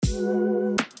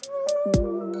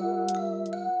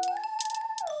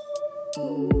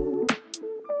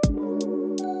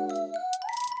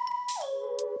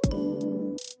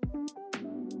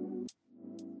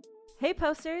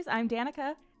Posters, I'm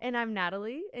Danica, And I'm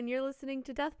Natalie, and you're listening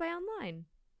to Death by Online.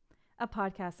 a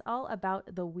podcast all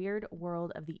about the weird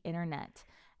world of the internet.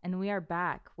 And we are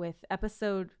back with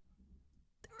episode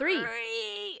 3.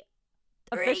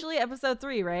 Officially episode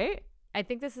 3, right? I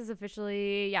think this is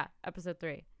officially, episode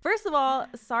 3. First of all,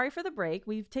 sorry for the break.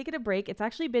 We've taken a break. It's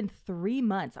actually been 3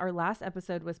 months. Our last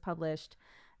episode was published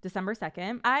December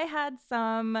 2nd. I had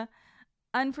some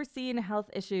unforeseen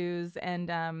health issues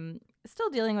and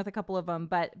still dealing with a couple of them,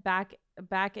 but back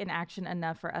in action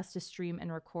enough for us to stream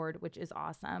and record, which is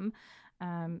awesome.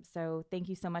 So thank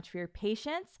you so much for your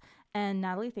patience. And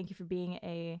Natalie, thank you for being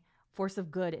a force of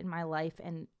good in my life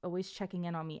and always checking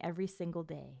in on me every single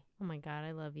day. Oh my God,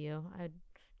 I love you. I'd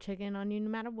check in on you no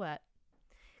matter what.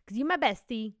 Because you're my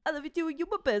bestie. I love you too. You're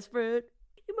my best friend.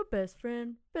 You're my best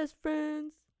friend. Best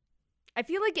friends. I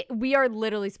feel like we are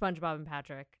literally SpongeBob and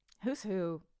Patrick. Who's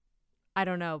who? I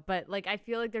don't know, but like I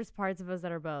feel like there's parts of us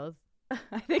that are both.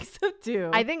 I think so too.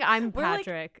 I think I'm We're like-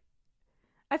 Patrick.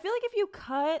 I feel like if you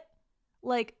cut,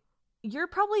 like, you're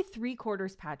probably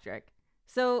 3/4 Patrick.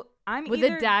 So I'm With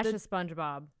either a dash of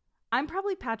SpongeBob. I'm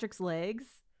probably Patrick's legs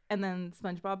and then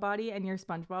SpongeBob body, and you're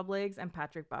SpongeBob legs and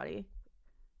Patrick body.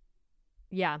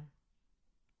 Yeah.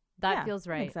 That Yeah, feels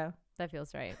I right. think so. That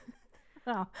feels right.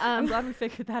 Oh, I'm glad we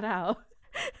figured that out.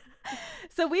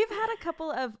 So we've had a couple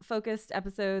of focused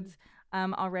episodes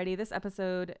already. This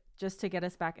episode, just to get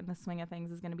us back in the swing of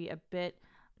things, is going to be a bit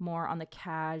more on the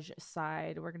cash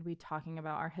side. We're going to be talking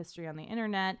about our history on the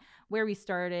internet, where we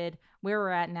started, where we're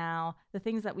at now, the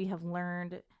things that we have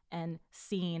learned and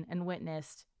seen and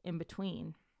witnessed in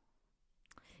between.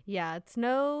 Yeah, it's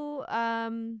no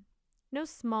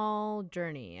small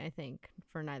journey, I think,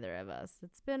 for neither of us.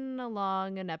 It's been a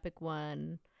long and epic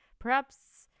one.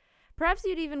 Perhaps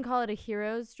you'd even call it a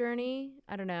hero's journey.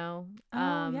 I don't know.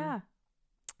 Yeah.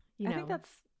 You I know, think that's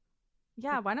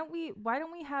why don't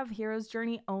we have hero's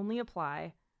journey only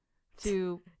apply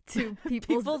to to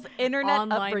people's internet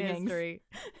online upbringings? history.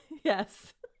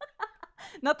 Yes.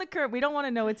 Not the current. We don't want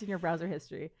to know what's in your browser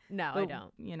history. No, But, I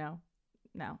don't. You know,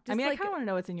 no. I Just mean, I like- kind of want to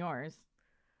know what's in yours.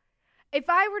 If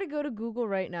I were to go to Google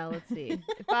right now, let's see.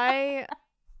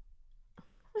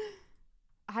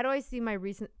 How do I see my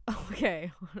recent?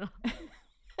 Okay, hold on.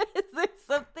 Is there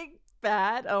something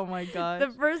bad? Oh my god. The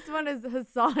first one is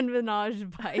Hassan Minaj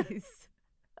Vice.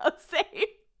 Oh, same.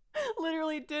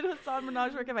 Literally did Hassan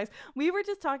Minaj work advice. We were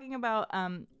just talking about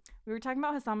Hassan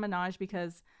Minaj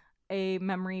because a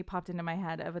memory popped into my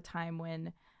head of a time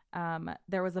when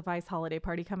there was a Vice holiday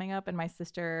party coming up, and one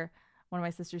of my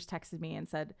sisters texted me and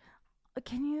said,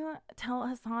 "Can you tell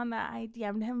Hassan that I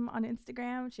DM'd him on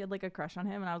Instagram?" She had like a crush on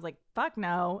him, and I was like, "Fuck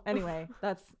no." Anyway,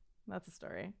 that's a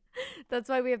story. That's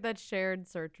why we have that shared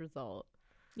search result.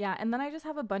 Yeah, and then I just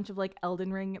have a bunch of like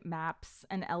Elden Ring maps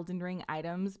and Elden Ring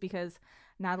items because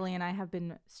Natalie and I have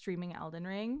been streaming Elden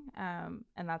Ring, and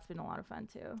that's been a lot of fun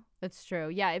too. That's true.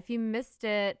 Yeah, if you missed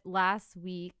it last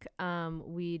week,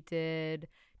 we did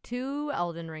 2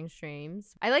 Elden Ring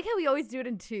streams. I like how we always do it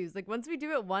in 2s. Like once we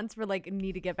do it once, we're like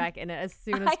need to get back in it as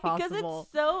soon as possible. Because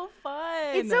it's so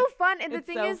fun. It's so fun. And the It's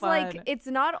thing so is, fun. like, it's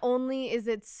not only is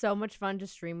it so much fun to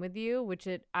stream with you, which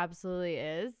it absolutely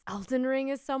is. Elden Ring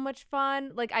is so much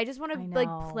fun. Like, I just want I to know.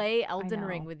 like play Elden know.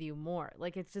 Ring with you more.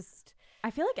 Like, it's just I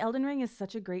feel like Elden Ring is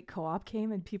such a great co-op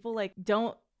game, and people like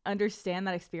don't understand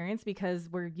that experience because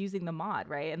we're using the mod,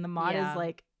 right? And the mod Yeah. is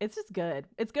like, it's just good.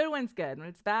 It's good when it's good. When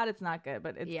it's bad, it's not good,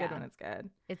 but it's Yeah. good when it's good.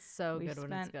 it's so good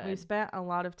when it's good. We've spent a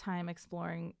lot of time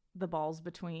exploring the balls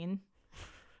between.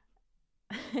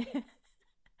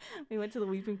 We went to the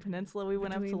Weeping Peninsula. We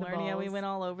went up to Between the Lernia. We balls. went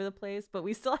all over the place, but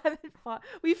we still haven't fought.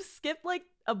 We've skipped like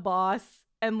a boss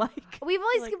and like. We've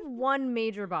only like- skipped one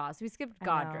major boss. We skipped I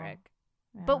know. Godric.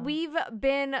 Yeah. But we've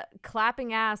been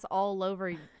clapping ass all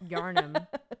over Yarnum.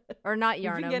 Or not We've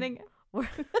Yarnum. been getting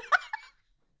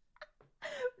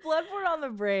Bloodborne on the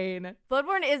brain.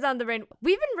 Bloodborne is on the brain.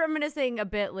 We've been reminiscing a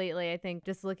bit lately, I think,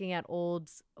 just looking at old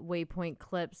Waypoint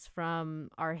clips from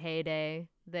our heyday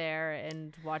there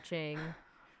and watching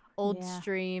old Yeah.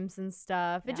 streams and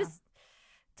stuff. Yeah. It's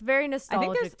a very there's-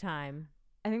 nostalgic time.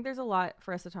 I think there's a lot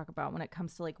for us to talk about when it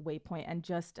comes to like Waypoint and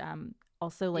just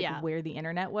also like Yeah. where the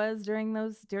internet was during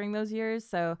those years.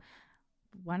 So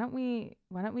why don't we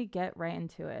get right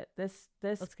into it? This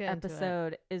Let's get into it.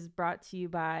 episode is brought to you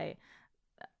by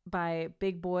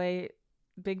Big Boy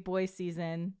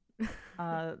season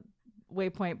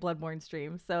Waypoint Bloodborne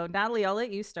stream. So Natalie, I'll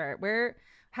let you start.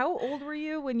 How old were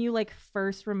you when you like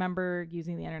first remember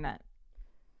using the internet?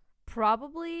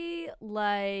 Probably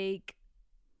like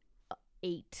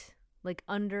 8. Like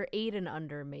under 8 and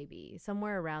under, maybe.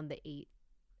 Somewhere around the 8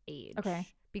 age. Okay.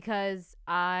 Because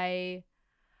I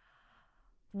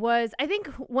was, I think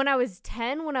when I was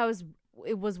 10,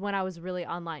 it was when I was really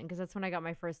online, because that's when I got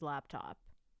my first laptop,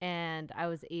 and I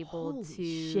was able Holy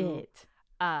to shit.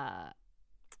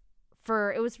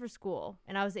 it was for school,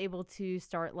 and I was able to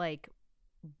start like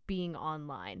being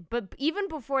online. But even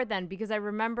before then, because I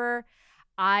remember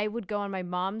I would go on my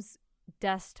mom's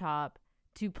desktop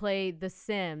to play The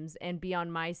Sims and be on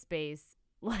MySpace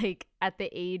like at the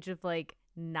age of like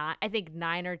 9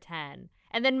 or 10.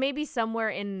 And then maybe somewhere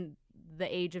in the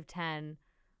age of 10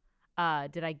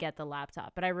 did I get the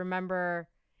laptop. But I remember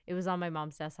it was on my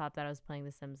mom's desktop that I was playing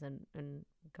The Sims and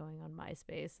going on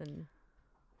MySpace and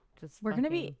just We're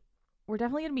definitely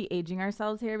gonna be aging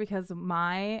ourselves here, because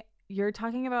you're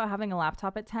talking about having a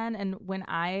laptop at 10, and when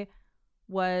I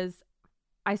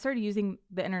started using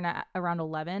the internet around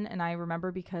 11, and I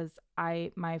remember because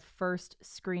my first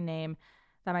screen name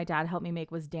that my dad helped me make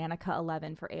was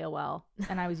Danica11 for AOL,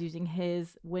 and I was using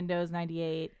his Windows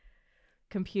 98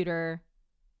 computer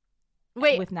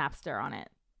with Napster on it.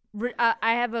 I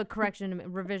have a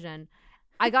revision.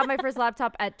 I got my first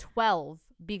laptop at 12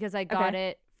 because I got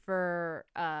it for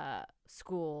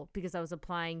school, because I was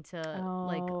applying to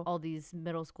like all these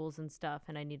middle schools and stuff,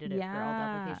 and I needed it for all the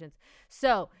applications.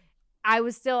 So I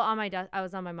was still on I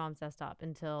was on my mom's desktop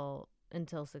until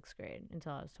 6th grade,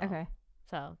 until I was 12. Okay.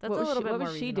 So that's a little bit more. What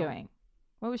was she doing?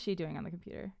 What was she doing on the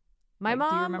computer? My mom,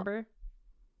 do you remember?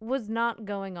 Was not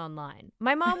going online.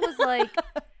 My mom was like,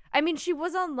 I mean, she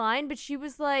was online, but she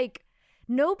was like,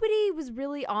 nobody was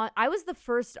really on. I was the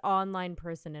first online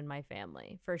person in my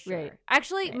family, for sure. Right.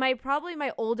 Actually, my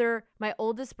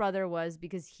oldest brother was,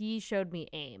 because he showed me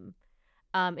AIM,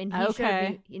 and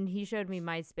he showed me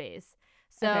MySpace.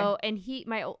 So, and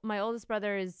my oldest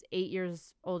brother is 8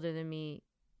 years older than me,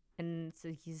 and so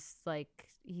he's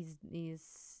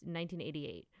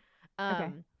 1988.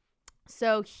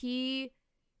 So he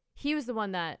was the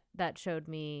one that showed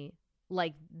me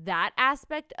like that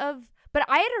aspect of, but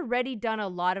I had already done a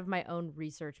lot of my own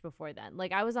research before then.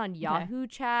 Like I was on Yahoo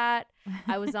Chat.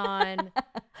 I was on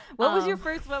what was your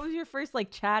first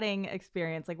like chatting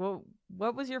experience? Like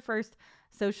what was your first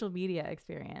social media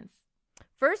experience?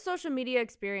 First social media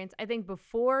experience, I think,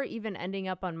 before even ending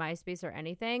up on MySpace or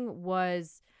anything,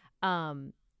 was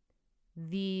when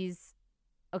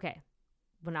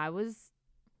I was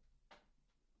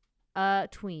a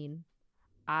tween,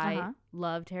 I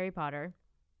loved Harry Potter.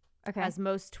 Okay. As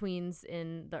most tweens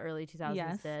in the early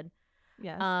 2000s did.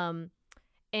 Yes.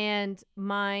 And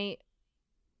I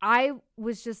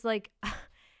was just like,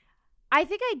 I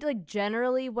think I like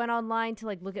generally went online to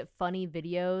like look at funny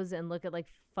videos and look at like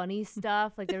funny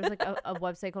stuff. Like there was like a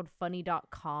website called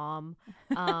funny.com.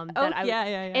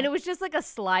 And it was just like a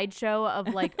slideshow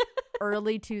of like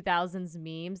early 2000s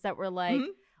memes that were like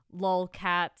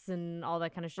lolcats and all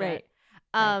that kind of shit.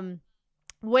 Right.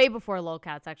 Way before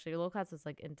lolcats, actually. Lolcats was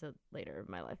like into later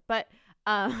in my life. But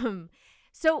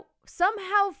so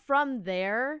somehow from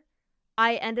there,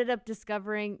 I ended up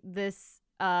discovering this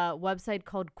website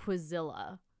called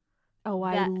Quizilla. Oh,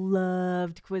 I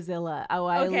loved Quizilla. Oh,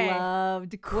 I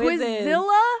loved quizzes.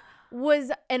 Quizilla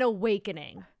was an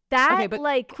awakening. But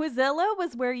Quizilla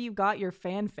was where you got your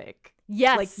fanfic.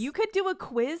 Yes. Like you could do a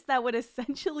quiz that would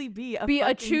essentially be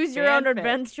a choose your own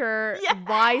adventure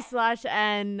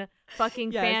Y/N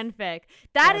fucking fanfic.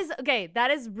 That is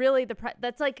really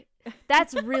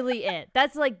that's really it.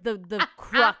 That's like the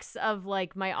crux of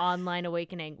like my online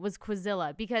awakening was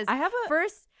Quizilla, because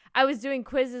first I was doing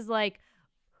quizzes like,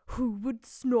 who would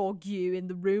snog you in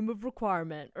the room of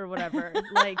requirement or whatever,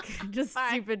 like just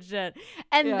stupid shit.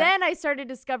 And then I started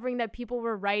discovering that people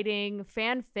were writing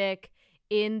fanfic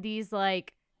in these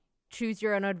like choose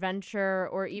your own adventure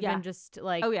or even just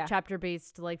like chapter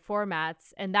based like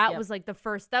formats. And that was like that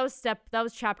was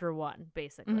chapter 1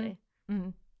 basically. Mm-hmm.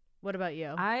 What about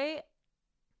you?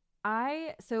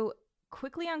 So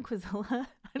quickly on Quizilla.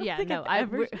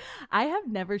 I have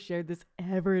never shared this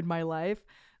ever in my life.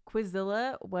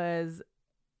 Quizilla was,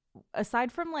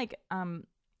 aside from like a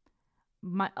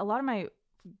lot of my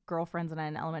girlfriends and I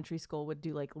in elementary school would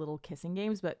do like little kissing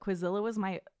games, but Quizilla was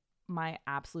my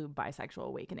absolute bisexual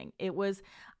awakening. It was,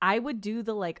 I would do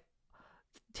the like,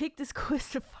 take this quiz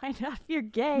to find out if you're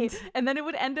gay, and then it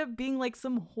would end up being like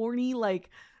some horny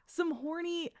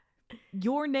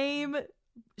your name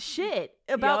shit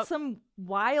about some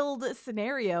wild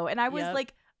scenario, and I was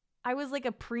like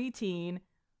a preteen,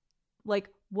 like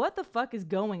what the fuck is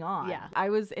going on? Yeah, I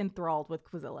was enthralled with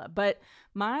Quizilla. But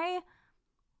my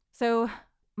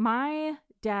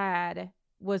dad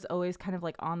was always kind of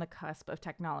like on the cusp of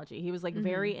technology. He was like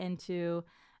very into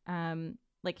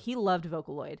like he loved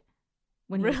Vocaloid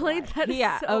when he was alive. That is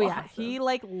so awesome. He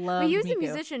like loved He was Miku. a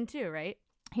musician too, right?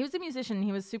 he was a musician.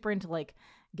 He was super into like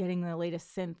getting the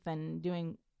latest synth and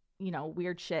doing,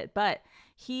 weird shit. But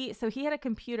he had a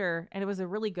computer, and it was a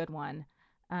really good one.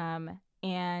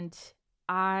 And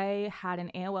I had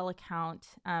an AOL account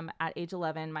at age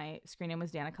 11. My screen name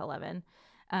was Danica 11.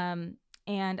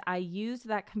 And I used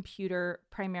that computer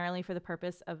primarily for the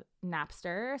purpose of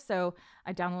Napster. So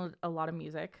I downloaded a lot of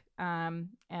music. And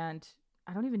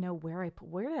I don't even know where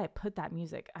did I put that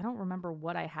music? I don't remember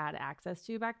what I had access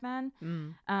to back then.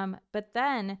 But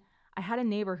then I had a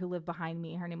neighbor who lived behind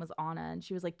me. Her name was Anna, and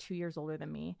she was like 2 years older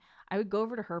than me. I would go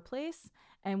over to her place,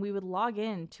 and we would log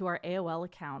in to our AOL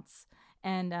accounts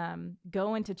and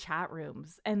go into chat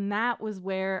rooms. And that was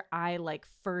where I like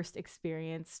first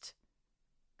experienced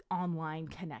online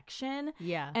connection.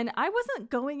 Yeah. And I wasn't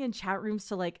going in chat rooms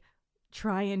to like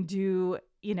try and do,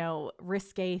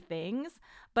 risque things,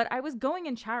 but I was going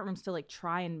in chat rooms to like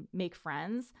try and make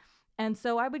friends. And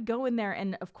so I would go in there,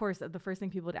 and of course the first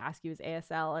thing people would ask you is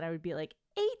ASL, and I would be like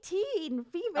 18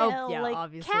 female, like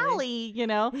obviously. Callie,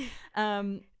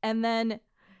 and then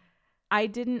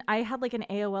I had like an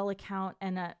AOL account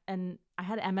and I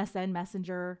had MSN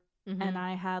Messenger, and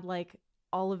I had like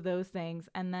all of those things.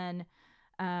 And then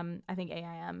I think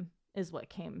AIM is what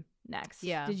came next.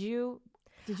 Yeah. Did you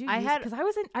because I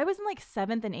was in like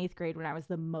 7th and 8th grade when I was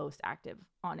the most active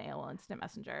on AOL Instant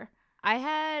Messenger. I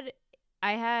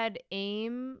had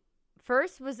AIM.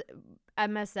 First was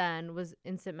MSN, was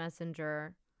Instant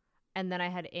Messenger, and then I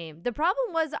had AIM. The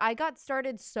problem was I got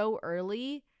started so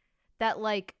early that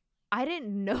like I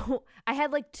didn't know. I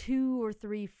had like 2 or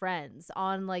 3 friends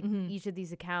on like each of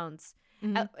these accounts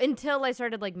until I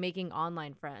started like making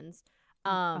online friends.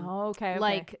 Okay.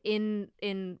 Like in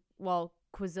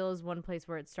Quizilla is one place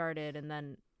where it started, and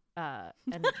then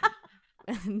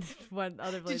and one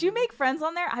other place. Did you make friends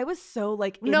on there? I was so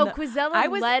like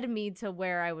Quizilla led me to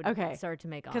where I would start to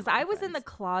make because I was in the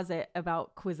closet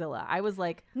about Quizilla. I was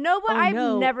like,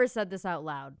 I've never said this out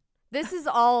loud. This is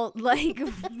all like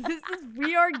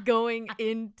we are going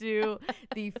into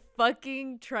the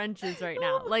fucking trenches right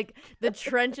now, like the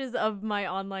trenches of my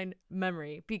online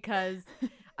memory, because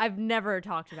I've never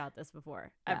talked about this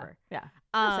before ever. Yeah.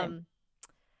 Same.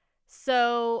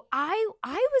 So I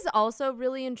was also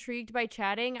really intrigued by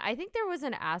chatting. I think there was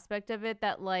an aspect of it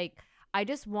that like I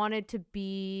just wanted to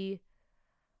be.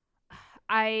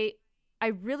 I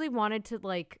really wanted to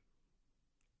like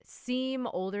seem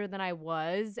older than I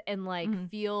was and like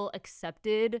feel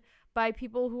accepted by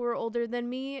people who were older than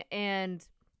me. And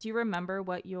do you remember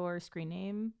what your screen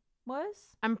name was?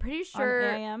 I'm pretty sure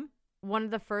on AIM? One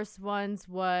of the first ones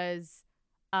was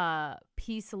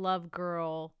Peace Love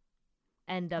Girl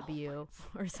NW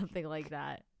or something like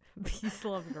that. Peace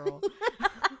Love Girl.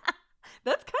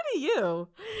 That's kind of you.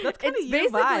 That's kind of you.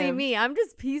 It's basically vibes. me. I'm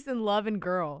just peace and love and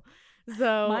girl.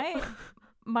 So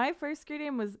my first screen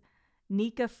name was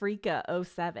Nika Freaka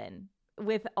 07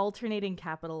 with alternating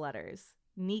capital letters.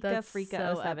 Nika That's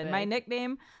Freaka so 07. epic.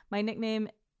 My nickname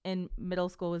in middle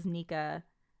school was Nika,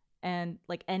 and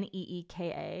like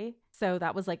Neeka. So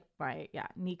that was like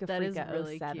Nika that Freaka is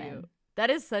really 07. cute. That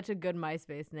is such a good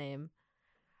MySpace name.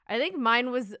 I think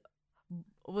mine was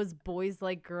Boys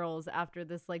Like Girls after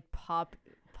this like pop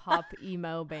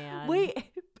emo band. Wait,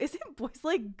 isn't Boys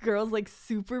Like Girls like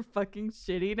super fucking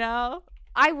shitty now?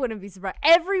 I wouldn't be surprised.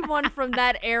 Everyone from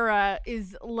that era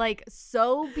is like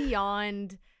so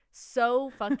beyond,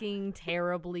 so fucking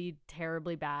terribly,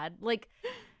 terribly bad. Like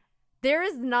there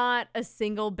is not a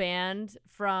single band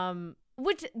from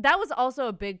which that was also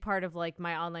a big part of like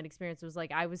my online experience was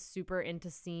like I was super into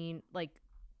scene like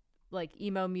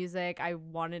emo music. I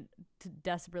wanted to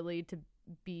desperately to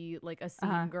be like a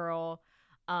scene girl.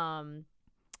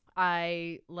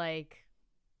 I like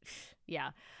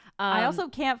I also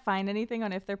can't find anything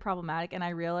on If They're Problematic, and I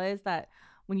realized that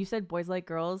when you said Boys Like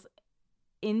Girls,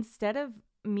 instead of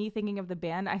me thinking of the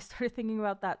band, I started thinking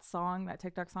about that song, that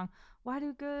TikTok song, Why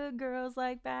Do Good Girls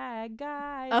Like Bad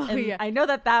Guys? Oh, and yeah. I know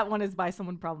that one is by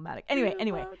someone problematic.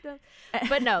 Anyway.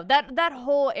 But no, that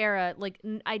whole era, like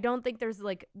I don't think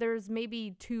there's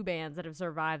maybe 2 bands that have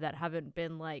survived that haven't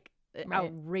been like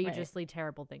outrageously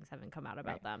terrible things haven't come out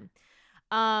about them.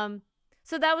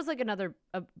 So that was like another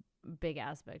big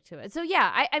aspect to it. So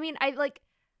yeah, I mean I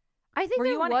think were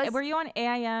you on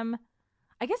AIM?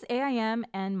 I guess AIM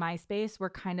and MySpace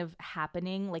were kind of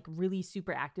happening like really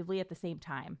super actively at the same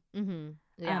time.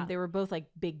 Yeah. They were both like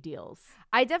big deals.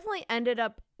 I definitely ended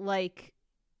up like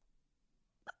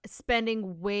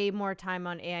spending way more time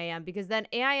on AIM because then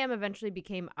AIM eventually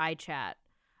became iChat,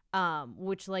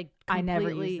 which like I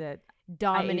never used it.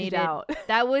 Dominated.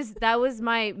 That was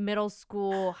my middle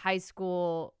school, high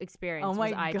school experience. Oh my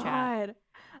was iChat. god!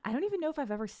 I don't even know if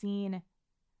I've ever seen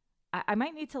I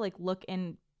might need to like look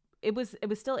in. It was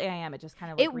still AIM. It just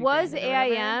kind of like It was rebranded or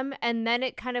whatever. AIM, and then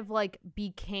it kind of like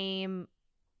became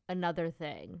another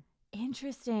thing.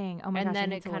 Interesting. Oh my And gosh, I then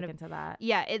need it to kind look of- into that.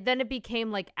 Yeah, then it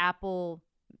became like Apple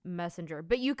Messenger,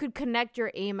 but you could connect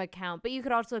your AIM account, but you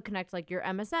could also connect like your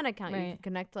MSN account. You Right. could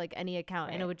connect like any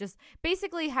account, and it Right. would just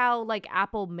basically how like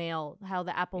Apple Mail, how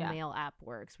the Apple Yeah. Mail app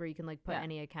works, where you can like put Yeah.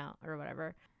 any account or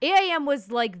whatever. AIM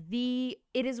was like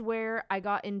it is where I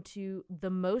got into the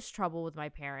most trouble with my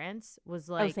parents. Was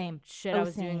like same. shit Oh, I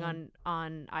was doing same.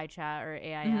 on iChat or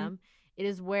AIM. It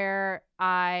is where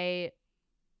I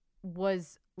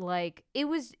was like it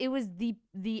was the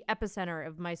epicenter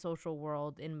of my social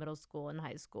world in middle school and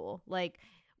high school. Like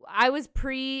I was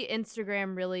pre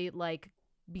Instagram really like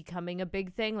becoming a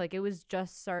big thing. Like it was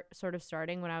just sort of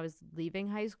starting when I was leaving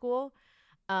high school.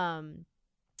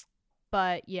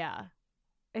 But yeah.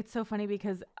 It's so funny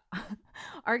because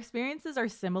our experiences are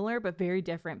similar but very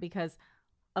different because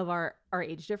of our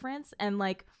age difference. And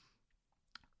like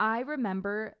I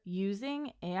remember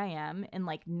using AIM in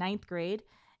like 9th grade,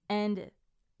 and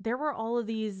there were all of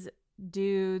these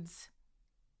dudes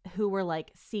who were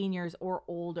like seniors or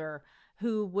older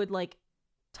who would like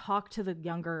talk to the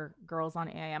younger girls on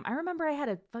AIM. I remember I had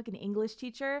a fucking English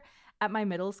teacher at my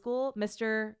middle school,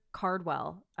 Mr.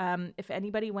 Cardwell. If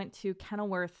anybody went to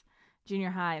Kenilworth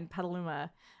Junior High in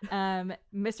Petaluma,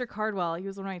 Mr. Cardwell, he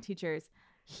was one of my teachers.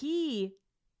 He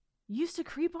used to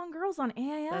creep on girls on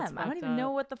AIM. I don't even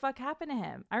know what the fuck happened to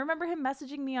him. I remember him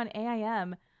messaging me on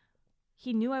AIM.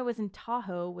 He knew I was in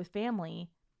Tahoe with family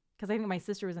because I think my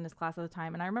sister was in his class at the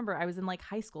time. And I remember I was in like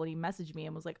high school and he messaged me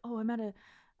and was like, "Oh, I'm at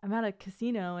a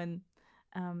casino and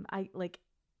I like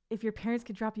if your parents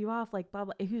could drop you off, like blah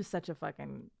blah." He was such a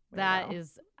fucking weirdo. That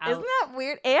is Isn't that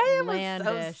weird? AIM was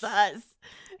outlandish. so sus.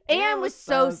 AIM was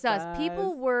so sus.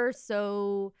 People were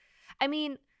so, I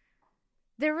mean,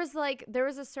 there was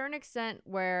a certain extent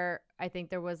where I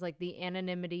think there was like the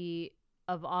anonymity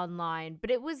of online, but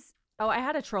it was Oh, I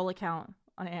had a troll account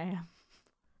on AIM.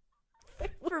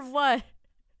 for what?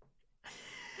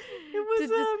 It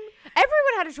was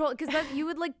everyone had a troll because you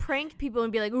would like prank people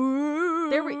and be like,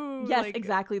 ooh. yes, like,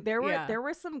 exactly. There yeah.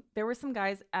 were some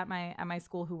guys at my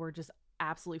school who were just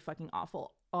absolutely fucking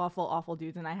awful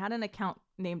dudes. And I had an account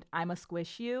named I'ma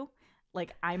Squish You,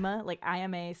 like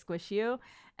IMA Squish You,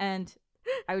 and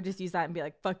I would just use that and be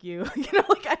like, "Fuck you,"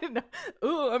 like I didn't know.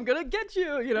 Ooh, I'm gonna get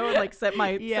you, and like set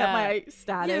my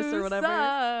status you or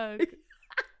whatever.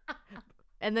 Suck.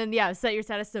 And then set your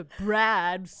status to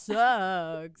Brad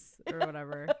sucks or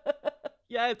whatever.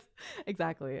 Yeah, it's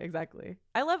exactly.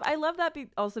 I love that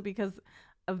also because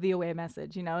of the away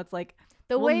message. It's like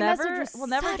the way never, message was we'll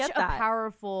never such get a that.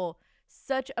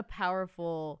 such a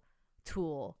powerful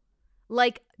tool.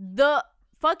 Like the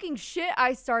fucking shit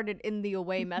I started in the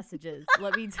away messages.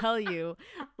 Let me tell you,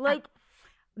 like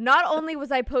not only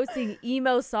was I posting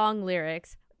emo song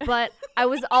lyrics, but I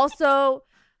was also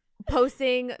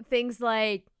posting things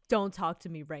like "Don't talk to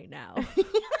me right now."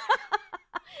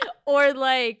 Or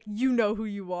like, "You know who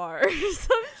you are."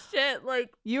 Some shit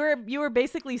like you were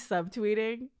basically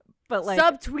subtweeting, but like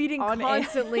subtweeting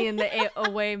constantly in the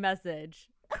away message,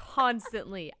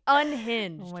 constantly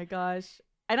unhinged. Oh my gosh.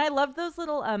 And I love those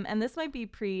little and this might be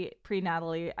pre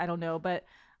Natalie, I don't know, but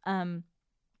I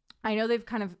know they've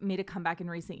kind of made a comeback in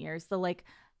recent years. The like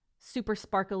super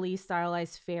sparkly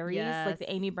stylized fairies, like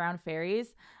the Amy Brown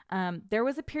fairies. There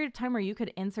was a period of time where you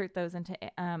could insert those into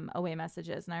away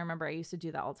messages, and I remember I used to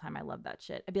do that all the time. I love that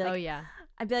shit. I'd be like, oh yeah,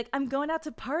 I'm going out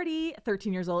to party.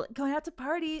 13 years old, going out to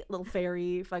party. Little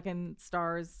fairy, fucking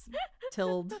stars,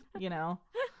 tilled.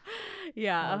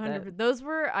 Yeah, 100%. Those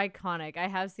were iconic. I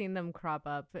have seen them crop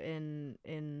up in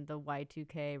the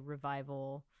Y2K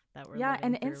revival that we're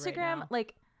and living through Instagram right now.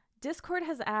 like. Discord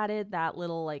has added that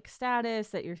little like status,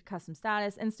 that your custom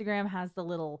status. Instagram has the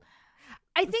little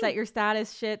I think set your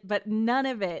status shit, but none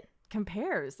of it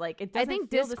compares. Like it doesn't. I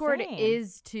think feel Discord the same.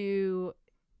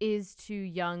 is to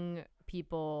young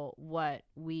people what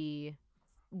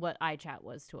iChat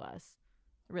was to us.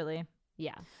 Really.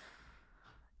 Yeah,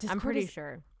 Discord I'm pretty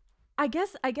sure. I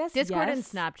guess Discord yes. and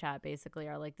Snapchat basically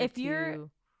are like the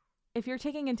if you're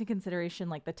taking into consideration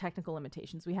like the technical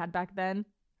limitations we had back then.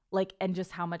 Like, and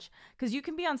just how much, because you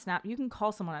can be on you can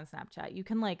call someone on Snapchat. You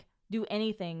can like do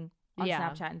anything on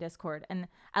Snapchat and Discord. And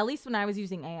at least when I was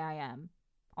using AIM,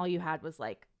 all you had was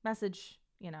like message,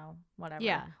 whatever.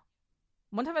 Yeah.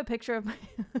 One time a picture of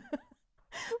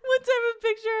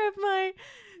my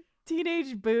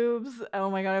teenage boobs. Oh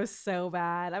my God, I was so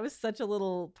bad. I was such a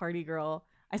little party girl.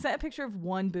 I sent a picture of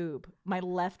one boob, my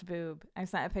left boob. I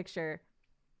sent a picture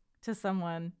to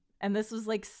someone. And this was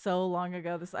like so long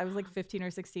ago. I was like 15 or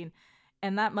 16.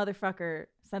 And that motherfucker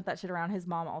sent that shit around. His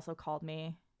mom also called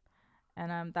me.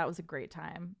 And that was a great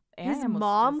time. His And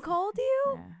mom called you?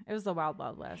 Yeah, it was the Wild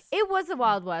Wild West. It was the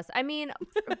Wild West. I mean,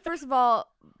 first of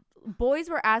all, boys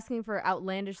were asking for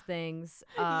outlandish things.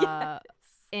 Yes.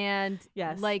 And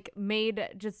Yes. like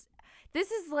this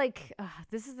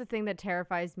is the thing that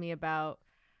terrifies me about.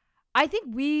 I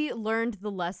think we learned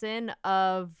the lesson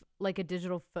of like a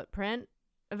digital footprint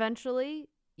eventually,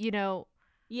 you know.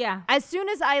 Yeah. As soon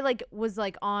as I like was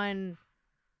like on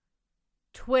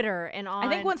Twitter and on, I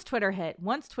think once Twitter hit,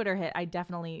 I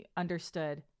definitely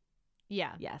understood.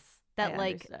 Yeah. Yes. That I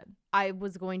like understood. I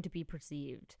was going to be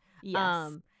perceived.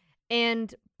 Yes.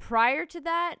 And prior to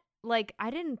that, like I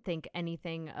didn't think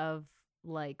anything of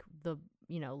like the,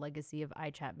 you know, legacy of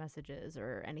iChat messages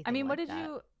or anything. I mean, like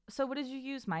what did you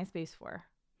use MySpace for?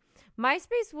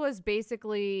 MySpace was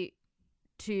basically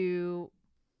to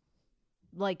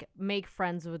like make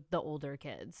friends with the older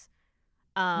kids.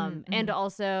 And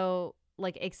also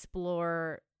like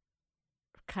explore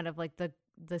kind of like the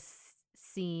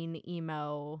scene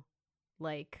emo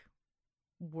like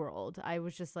world. I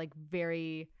was just like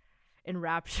very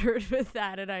enraptured with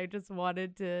that, and I just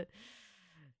wanted to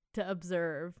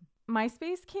observe.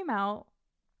 MySpace came out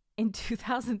in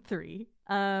 2003.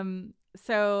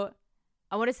 So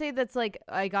I want to say that's like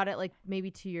I got it like maybe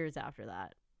 2 years after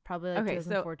that. Probably like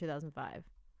 2004, 2005.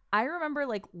 I remember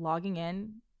like logging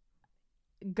in,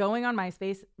 going on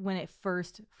MySpace when it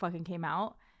first fucking came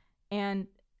out. And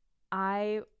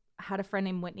I had a friend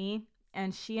named Whitney,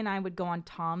 and she and I would go on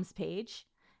Tom's page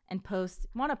and post,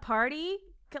 want a party?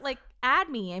 Like, add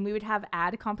me. And we would have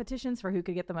ad competitions for who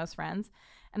could get the most friends.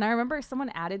 And I remember someone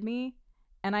added me,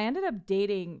 and I ended up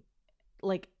dating,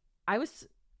 like, I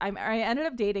ended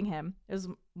up dating him. It was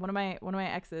one of my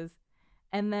exes.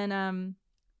 And then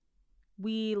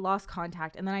we lost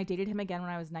contact, and then I dated him again when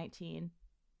I was 19.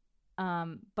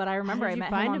 But I remember I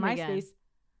met him on MySpace. Again?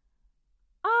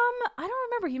 I don't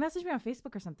remember. He messaged me on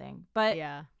Facebook or something. But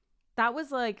yeah, that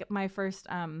was like my first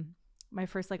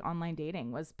like online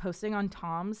dating was posting on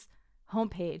Tom's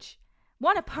homepage.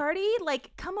 Want a party?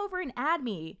 Like, come over and add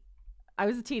me. I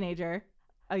was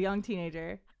a young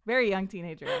teenager, very young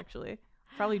teenager actually,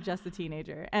 probably just a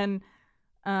teenager, and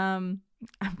I'm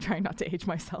trying not to age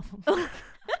myself.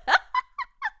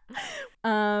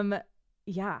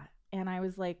 Yeah, and I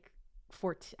was like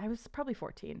 14. I was probably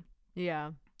 14.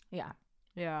 Yeah.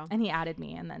 And he added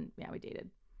me, and then we dated.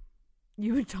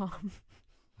 You and Tom.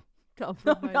 No,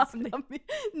 not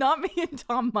me and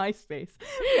Tom MySpace.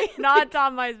 Not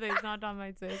Tom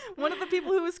MySpace. One of the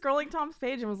people who was scrolling Tom's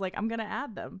page and was like, I'm gonna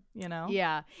add them, you know?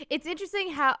 Yeah. It's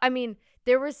interesting how, I mean,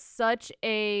 there was such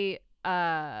a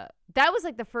that was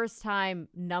like the first time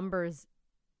numbers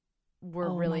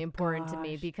were really important to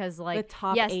me, because like the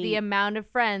top 8. The amount of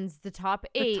friends, the top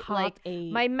 8,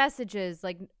 my messages,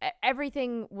 like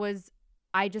everything was,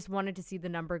 I just wanted to see the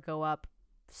number go up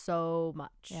so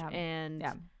much. And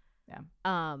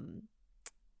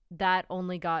that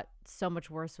only got so much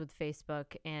worse with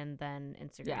Facebook and then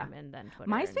Instagram and then Twitter.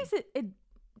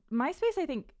 MySpace I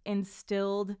think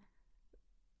instilled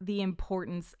the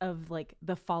importance of like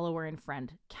the follower and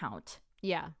friend count.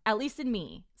 Yeah. At least in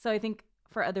me. So I think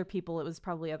for other people it was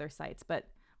probably other sites, but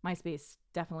MySpace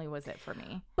definitely was it for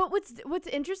me. But what's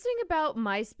interesting about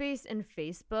MySpace and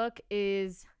Facebook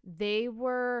is it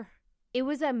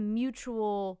was a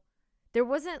mutual, there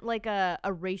wasn't like a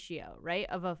ratio, right?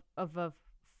 Of a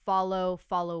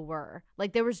follower.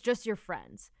 Like there was just your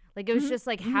friends. Like it was just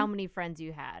like how many friends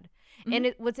you had.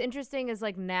 And what's interesting is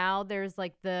like now there's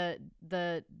like the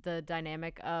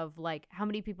dynamic of like how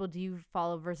many people do you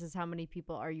follow versus how many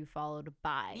people are you followed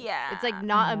by. Yeah. It's like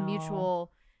not a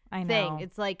mutual thing.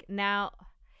 It's like now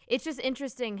it's just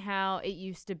interesting how it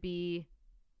used to be,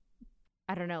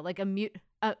 I don't know, like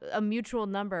a mutual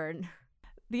number.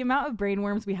 The amount of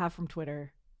brainworms we have from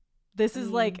Twitter. This is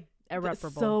like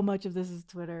irreparable. So much of this is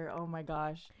Twitter. Oh my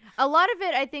gosh. A lot of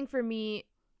it, I think, for me,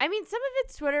 I mean, some of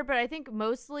it's Twitter, but I think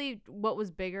mostly what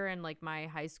was bigger in like my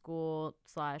high school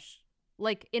 /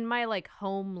 like in my like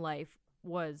home life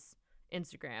was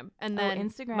Instagram, and then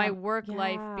Instagram. My work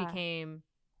life became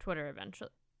Twitter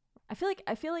eventually. I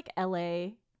feel like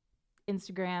LA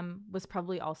Instagram was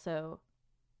probably also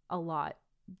a lot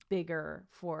bigger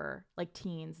for like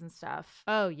teens and stuff.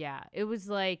 Oh yeah, it was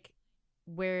like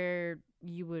where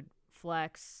you would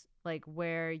flex, like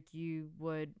where you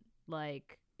would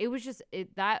like, it was just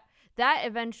that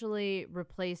eventually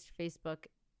replaced Facebook.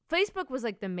 Facebook was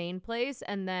like the main place,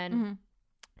 and then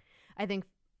I think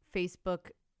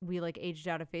Facebook, we like aged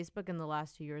out of Facebook in the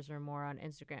last 2 years or more on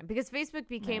Instagram, because Facebook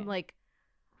became like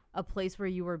a place where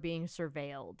you were being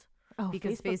surveilled,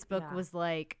 because Facebook was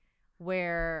like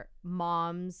where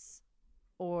moms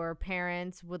or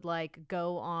parents would like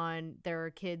go on their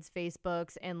kids'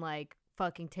 Facebooks and like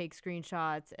fucking take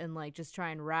screenshots and like just try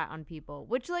and rat on people,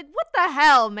 which like what the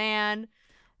hell, man?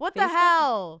 What the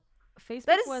hell? Facebook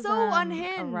That is was so a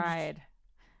unhinged. ride.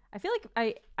 I feel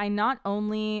like I not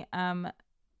only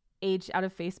aged out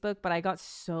of Facebook, but I got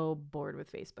so bored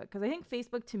with Facebook because I think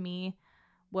Facebook to me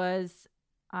was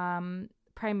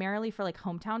primarily for like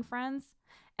hometown friends.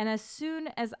 And as soon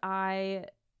as I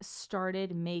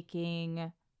started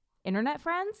making internet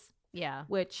friends, Yeah.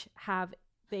 which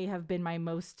they have been my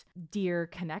most dear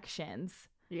connections,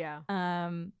 Yeah.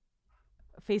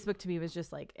 Facebook to me was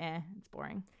just like, it's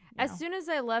boring. As soon as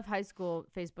I left high school,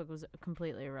 Facebook was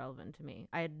completely irrelevant to me.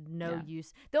 I had no Yeah.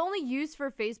 use. The only use for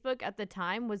Facebook at the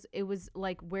time was it was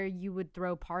like where you would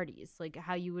throw parties, like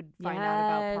how you would find out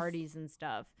about Yes. parties and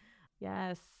stuff.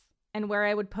 Yes. And where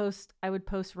I would post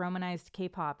romanized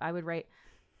K-pop. I would write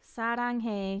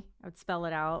사랑해. I would spell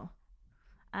it out.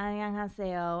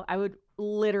 안녕하세요. I would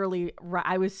literally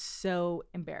I was so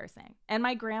embarrassing. And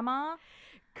my grandma,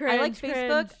 Cringe, I liked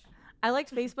Facebook. cringe. I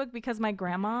liked Facebook because my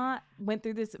grandma went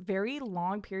through this very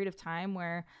long period of time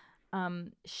where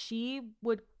she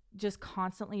would just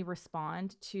constantly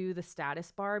respond to the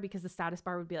status bar because the status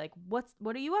bar would be like, what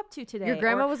are you up to today? Your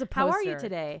grandma Or, was a how are you poster.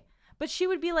 today? But she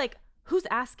would be like, who's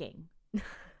asking?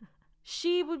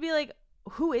 She would be like,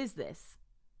 who is this?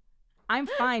 I'm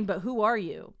fine, but who are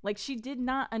you? Like she did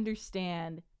not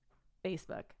understand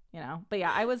Facebook, you know? But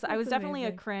yeah, I was definitely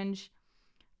amazing.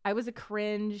 I was a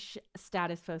cringe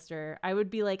status poster. I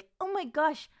would be like, oh my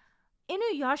gosh,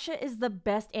 Inuyasha is the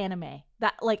best anime.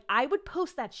 That like I would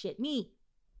post that shit. Me.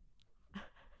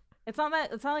 It's not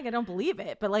like I don't believe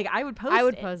it, but like I would post I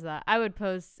would it. post that. I would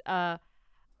post one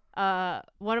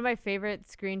of my favorite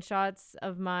screenshots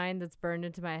of mine that's burned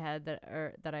into my head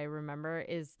that I remember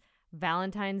is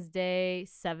Valentine's Day,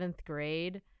 7th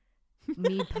grade.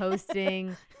 Me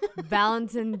posting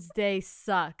Valentine's Day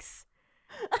sucks.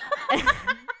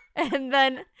 And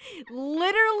then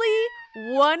literally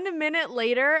 1 minute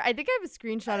later, I think I have a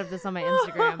screenshot of this on my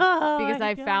Instagram because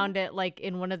I found it like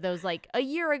in one of those like a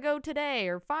year ago today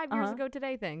or 5 years ago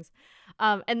today things.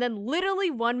 And then literally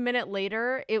 1 minute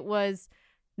later, it was,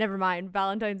 never mind,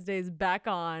 Valentine's Day is back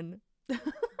on.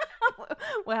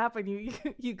 What happened?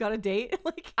 You got a date?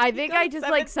 Like I you think got I a just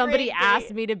like 7th somebody grade asked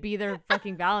date. me to be their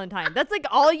fucking Valentine. That's like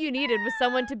all you needed was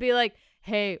someone to be like,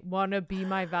 hey, wanna be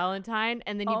my Valentine?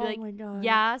 And then you'd Oh be my like, God.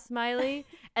 yeah, smiley.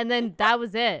 And then that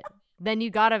was it. Then you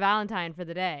got a Valentine for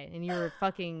the day and you were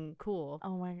fucking cool.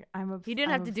 Oh my! You You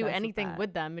didn't have to do anything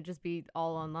with them. It'd just be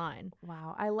all online.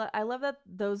 Wow, I love that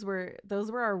those were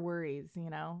our worries, you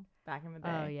know, back in the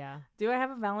day. Oh, yeah. Do I have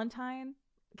a Valentine?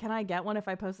 Can I get one if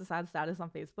I post a sad status on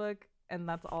Facebook? And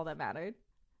that's all that mattered.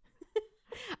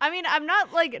 I mean, I'm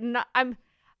not like,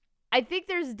 I think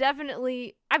I've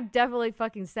definitely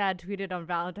fucking sad tweeted on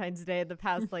Valentine's Day in the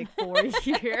past like 4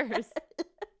 years.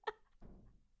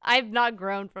 I've not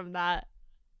grown from that.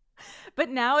 But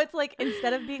now it's like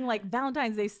instead of being like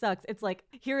Valentine's Day sucks, it's like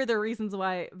here are the reasons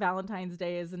why Valentine's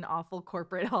Day is an awful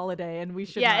corporate holiday and we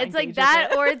should. Yeah, not it's like engage that,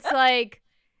 with it. or it's like,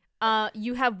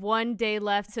 you have 1 day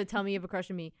left to tell me you have a crush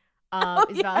on me.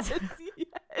 Is Valentine's. yes.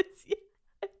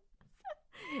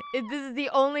 This is the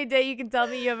only day you can tell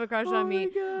me you have a crush on me.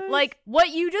 Gosh. Like, what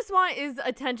you just want is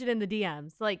attention in the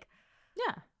DMs. Like,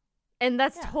 yeah. and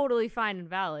that's Yeah. totally fine and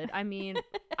valid. I mean,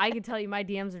 I can tell you my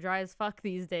DMs are dry as fuck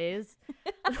these days.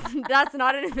 That's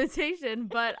not an invitation,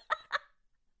 but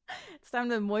It's time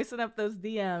to moisten up those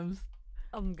DMs.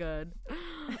 I'm good.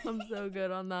 I'm so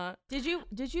good on that. Did you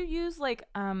use like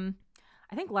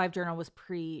I think LiveJournal was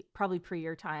probably pre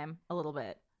your time a little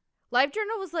bit.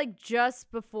 LiveJournal was like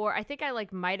just before. I think I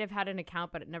like might have had an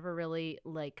account, but it never really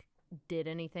like did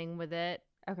anything with it.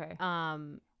 Okay.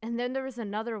 And then there was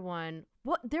another one.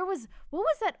 What was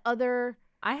that other?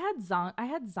 I had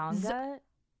Zanga.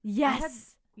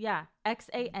 Yes. Yeah,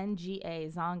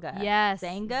 Xanga, Zanga. Yes.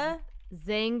 Zanga.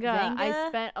 Zanga. I Zanga?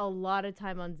 spent a lot of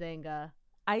time on Zanga.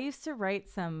 I used to write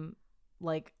some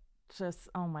like just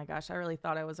oh my gosh, I really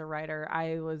thought I was a writer.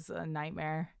 I was a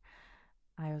nightmare.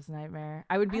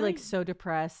 I would be like so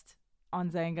depressed on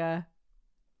Zanga.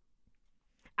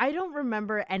 I don't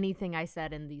remember anything I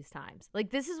said in these times.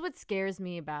 Like, this is what scares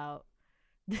me about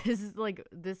this is like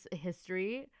this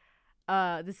history,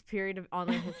 this period of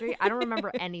online history. I don't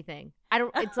remember anything. But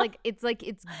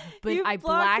You I blocked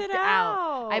blacked it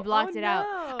out. I blocked Oh, it out.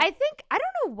 no. I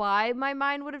don't know why my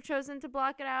mind would have chosen to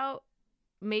block it out.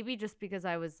 Maybe just because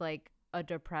I was like a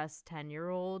depressed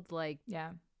 10-year-old, like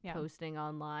yeah. posting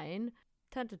online.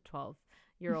 10 to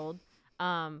 12-year-old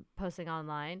posting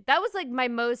online. That was like my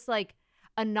most like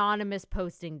anonymous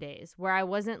posting days where I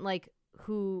wasn't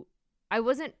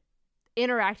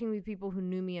interacting with people who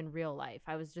knew me in real life.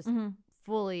 I was just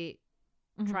fully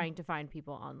trying to find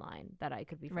people online that I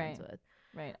could be friends with.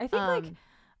 Right.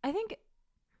 I think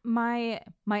my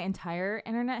entire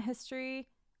internet history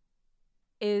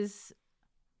is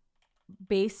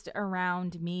based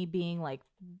around me being like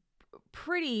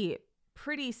pretty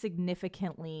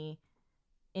significantly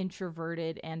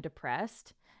introverted and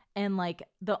depressed, and like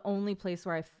the only place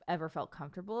where I've ever felt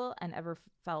comfortable and ever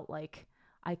felt like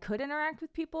I could interact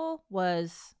with people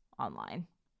was online.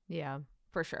 Yeah,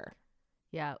 for sure.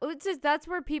 Yeah, it's just that's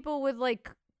where people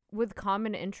with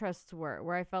common interests were,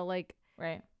 where I felt like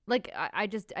right, like I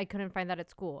couldn't find that at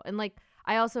school. And like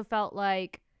I also felt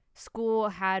like school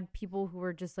had people who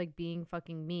were just like being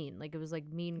fucking mean. Like it was like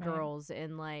mean girls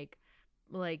and like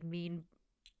mean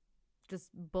just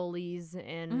bullies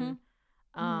and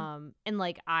and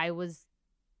like I was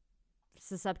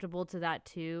susceptible to that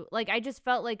too. Like I just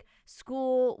felt like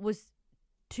school was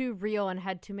too real and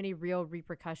had too many real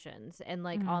repercussions, and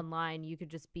like online you could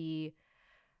just be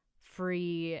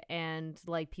free and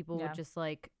like people would just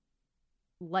like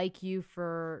you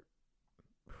for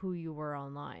who you were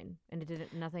online, and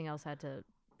nothing else had to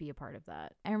be a part of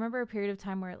that. I remember a period of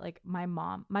time where like my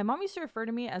mom used to refer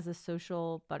to me as a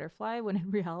social butterfly, when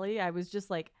in reality I was just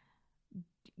like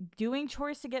doing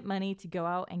chores to get money to go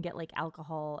out and get like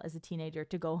alcohol as a teenager,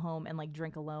 to go home and like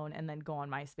drink alone, and then go on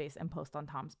MySpace and post on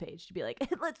Tom's page to be like,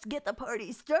 let's get the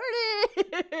party started.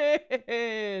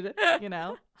 You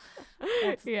know?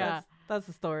 That's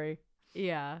the story.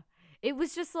 Yeah. It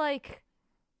was just like,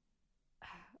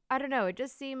 I don't know. It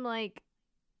just seemed like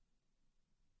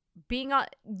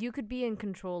you could be in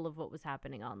control of what was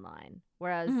happening online,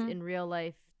 whereas in real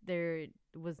life there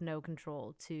was no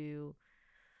control to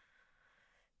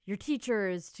your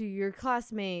teachers, to your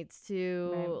classmates,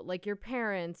 to like your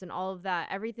parents and all of that.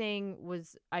 Everything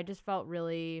was, I just felt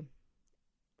really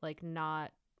like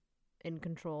not in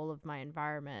control of my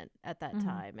environment at that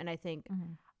time. And I think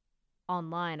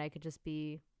online I could just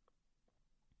be,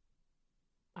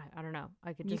 I don't know.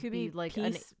 I could just be like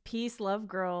peace, love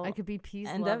girl. I could be peace,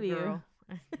 NW. love girl.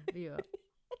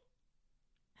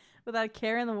 Without a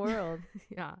care in the world.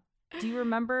 Yeah. Do you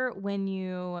remember when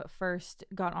you first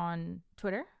got on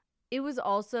Twitter? It was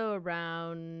also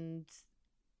around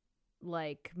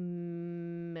like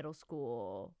middle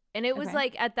school. And it was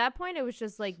like, at that point, it was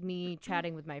just like me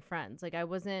chatting with my friends. Like it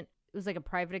was like a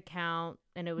private account,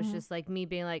 and it was just like me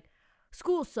being like,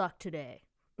 school sucked today.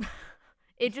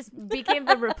 It just became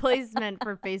the replacement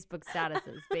for Facebook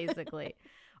statuses, basically.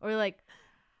 Or like,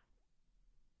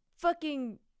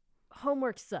 fucking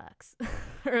homework sucks.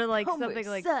 Or like homework something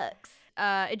like sucks.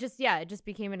 It just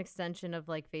became an extension of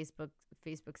like Facebook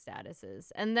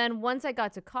statuses. And then once I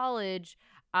got to college,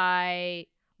 I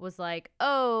was like,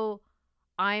 oh,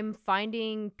 I'm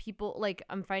finding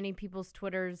people's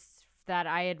Twitters that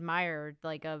I admired,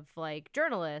 like of like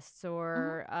journalists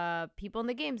or people in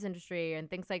the games industry and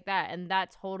things like that. And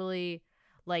that totally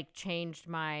like changed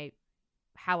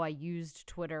how I used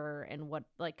Twitter, and what,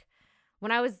 like,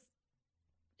 when I was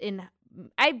in,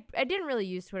 I didn't really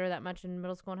use Twitter that much in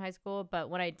middle school and high school, but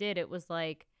when I did, it was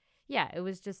like, yeah, it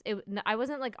was just, I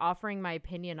wasn't like offering my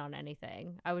opinion on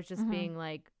anything. I was just being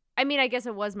like, I mean, I guess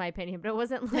it was my opinion, but it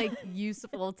wasn't like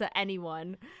useful to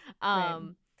anyone.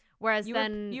 Whereas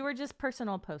you were just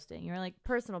personal posting. You were like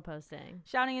personal posting,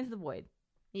 shouting into the void.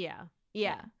 Yeah.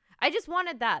 I just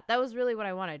wanted that. That was really what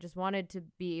I wanted. I just wanted to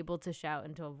be able to shout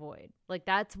into a void. Like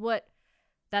that's what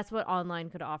online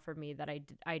could offer me that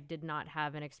I did not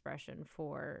have an expression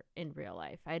for in real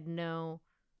life. I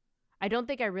don't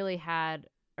think I really had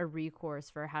a recourse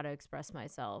for how to express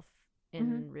myself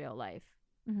in real life.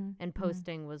 And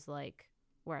posting was like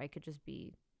where I could just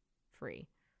be free.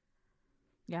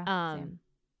 Yeah. Same.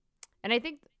 And I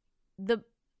think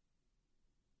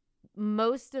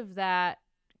most of that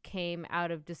came out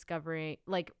of discovering,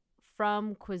 like,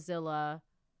 from Quizilla,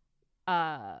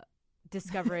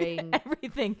 discovering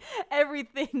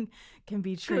everything can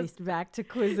be traced back to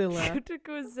Quizilla. To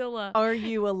Quizilla. Are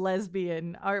you a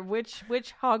lesbian? Which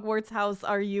Hogwarts house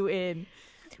are you in?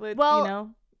 Well, you know,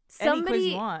 any quiz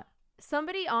you want.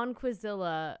 Somebody on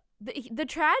Quizilla, the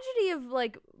tragedy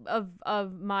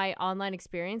of my online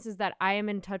experience is that I am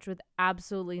in touch with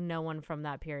absolutely no one from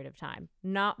that period of time.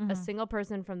 Not a single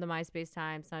person from the MySpace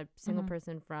times, not a single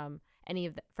person from any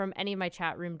of my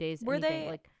chat room days. Were anything. they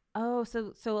like? Oh,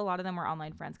 so a lot of them were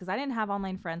online friends, because I didn't have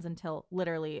online friends until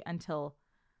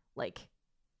like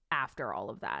after all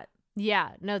of that.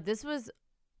 Yeah, no,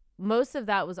 most of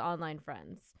that was online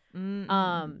friends.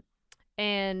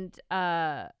 And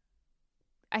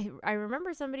I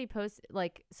remember somebody posted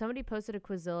a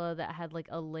Quizilla that had like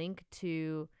a link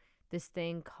to this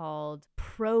thing called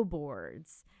Pro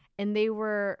Boards, and they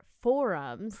were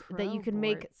forums that you could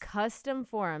make custom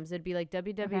forums. It'd be like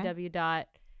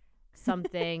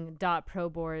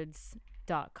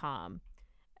www.something.proboards.com.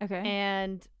 Okay.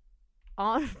 And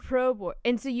on ProBoard,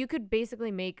 and so you could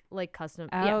basically make like custom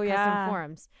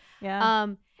forums. Yeah.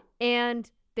 And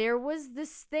there was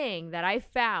this thing that I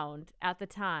found at the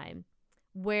time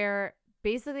where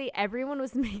basically everyone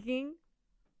was making,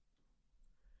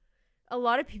 a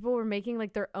lot of people were making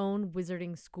like their own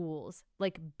wizarding schools,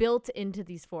 like built into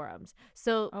these forums.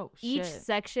 So each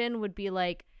section would be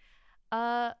like,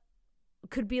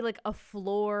 could be like a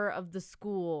floor of the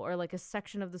school or like a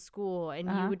section of the school.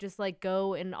 And you would just like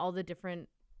go in all the different,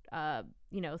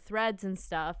 threads and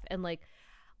stuff. And like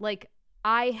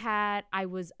I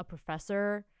was a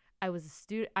professor. I was a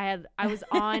student. I was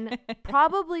on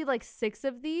probably like 6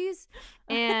 of these,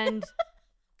 and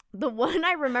the one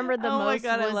I remember the most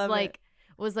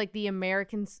was like the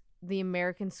American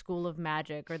School of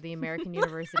Magic or the American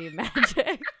University of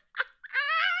Magic.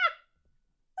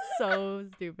 So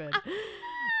stupid.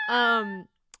 And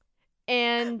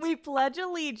we pledge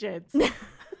allegiance.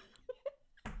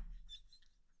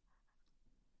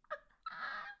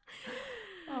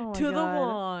 To the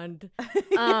wand.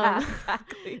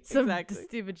 Exactly. Some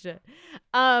stupid shit.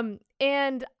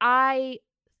 And I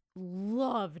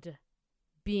loved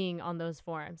being on those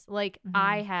forums. Like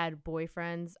I had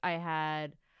boyfriends, I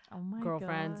had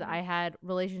girlfriends, I had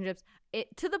relationships.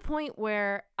 To the point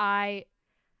where I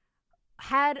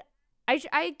kept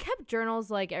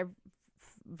journals like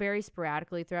very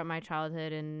sporadically throughout my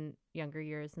childhood and younger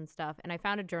years and stuff. And I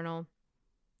found a journal.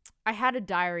 I had a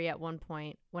diary at one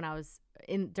point when I was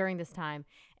during this time,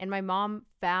 and my mom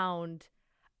found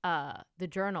the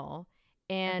journal,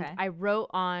 and I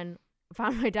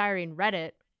found my diary and read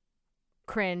it.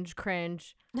 Cringe,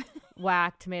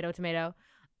 whack, tomato.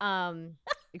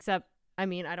 Except, I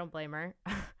mean, I don't blame her.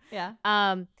 Yeah.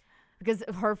 Because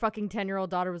her fucking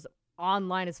 10-year-old daughter was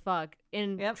online as fuck,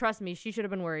 and trust me, she should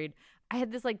have been worried. I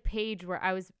had this like page where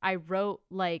I wrote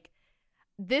like,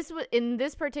 this was in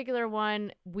this particular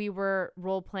one, we were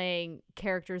role playing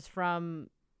characters from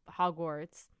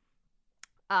Hogwarts.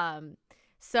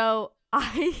 So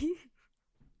I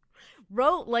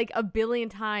wrote like a billion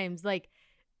times, like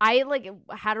I like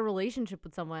had a relationship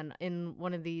with someone in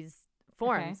one of these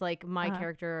forums, like my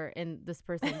character and this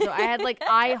person. So I had like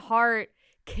I heart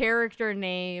character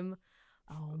name.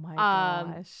 Oh my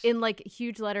gosh. In like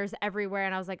huge letters everywhere,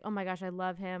 and I was like, oh my gosh, I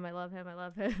love him.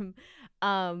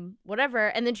 Whatever.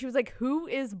 And then she was like, who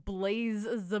is Blaze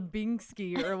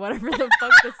Zabinski or whatever the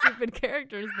fuck the stupid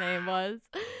character's name was?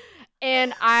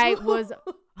 And I was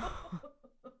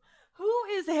who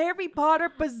is Harry Potter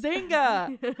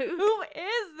Bazinga? Who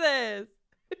is this?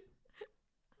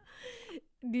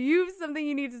 Do you have something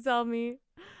you need to tell me?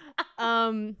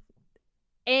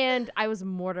 And I was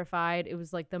mortified. It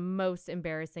was like the most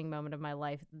embarrassing moment of my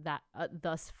life that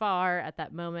thus far at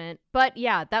that moment. But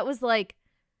yeah, that was like,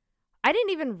 I didn't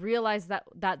even realize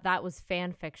that was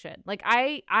fan fiction. Like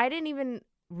I didn't even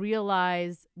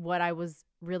realize what I was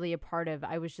really a part of.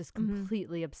 I was just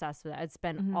completely obsessed with it. I'd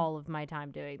spent all of my time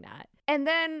doing that. And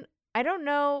then I don't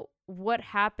know what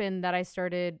happened that I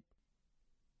started,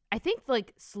 I think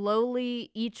like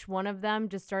slowly each one of them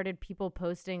just started people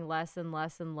posting less and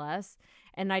less and less.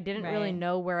 And I didn't really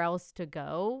know where else to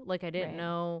go. Like I didn't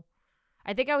know.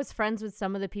 I think I was friends with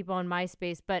some of the people on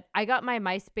MySpace, but I got my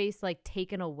MySpace like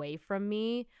taken away from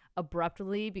me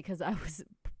abruptly because I was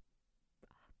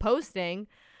posting.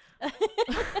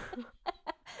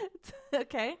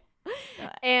 Okay.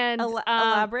 And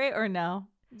elaborate or no?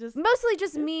 Just mostly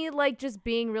just me like just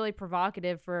being really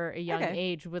provocative for a young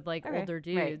age with like older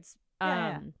dudes.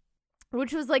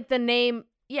 Which was like the name.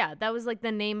 Yeah, that was like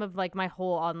the name of like my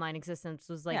whole online existence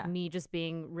was like me just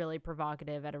being really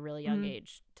provocative at a really young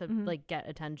age to like get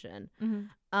attention.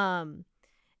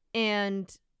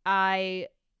 And I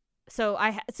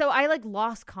like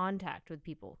lost contact with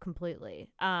people completely.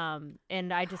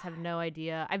 And I just have no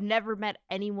idea. I've never met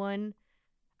anyone.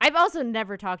 I've also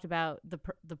never talked about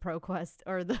the ProQuest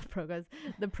or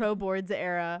the Pro Boards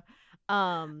era.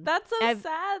 That's so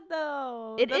sad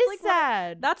though. It is like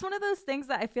sad. That's one of those things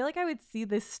that I feel like I would see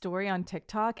this story on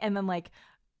TikTok and then like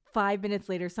 5 minutes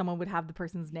later someone would have the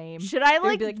person's name. Should I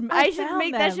like, I should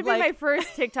make that should be my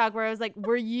first TikTok where I was like,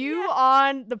 were you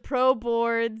on the Pro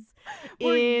Boards?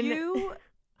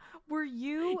 Were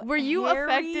you Harry,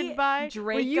 affected by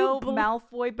Draco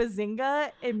Malfoy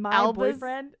Bazinga in My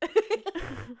Boyfriend?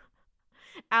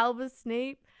 Albus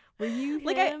Snape? Were you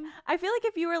Like him? I feel like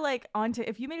if you were like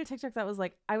if you made a TikTok that was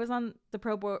like, I was on the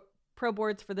pro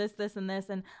boards for this, and this,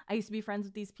 and I used to be friends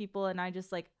with these people, and I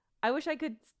just like, I wish I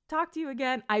could talk to you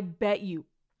again. I bet you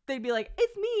they'd be like,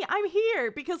 it's me, I'm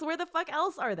here, because where the fuck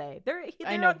else are they? They're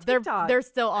I know on TikTok. they're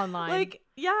still online. Like,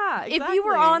 yeah, exactly. If you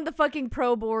were on the fucking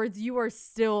pro boards, you are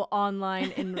still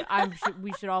online, and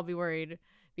we should all be worried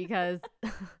because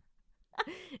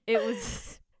it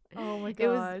was. Oh my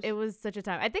gosh. It was such a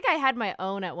time. I think I had my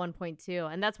own at one point too,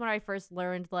 and that's when I first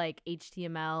learned like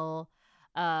HTML,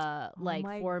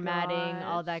 like formatting,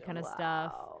 all that kind of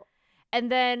stuff.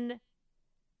 And then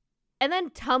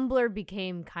Tumblr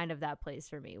became kind of that place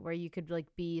for me where you could like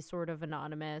be sort of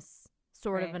anonymous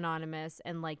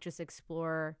and like just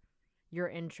explore your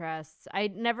interests. I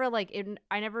never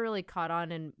really caught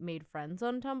on and made friends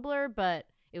on Tumblr, but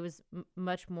it was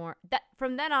much more that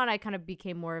from then on I kind of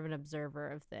became more of an observer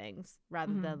of things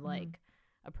rather than like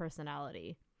a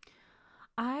personality.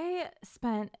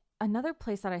 Another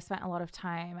place that I spent a lot of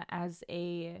time as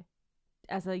a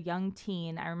young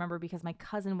teen, I remember because my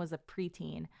cousin was a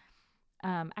preteen.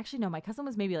 Actually, no, my cousin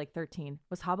was maybe like 13,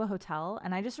 was Habbo Hotel.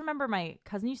 And I just remember my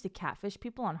cousin used to catfish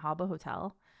people on Habbo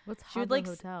Hotel. What's Habbo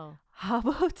Hotel?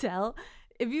 Habbo Hotel.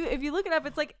 If you look it up,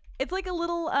 it's like a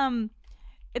little,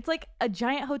 it's like a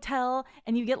giant hotel,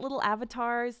 and you get little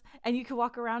avatars, and you can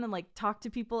walk around and like talk to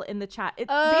people in the chat. It's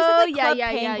basically Club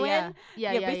Penguin.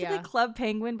 Basically Club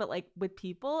Penguin, but like with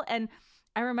people. And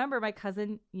I remember my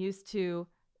cousin used to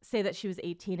say that she was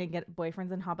 18 and get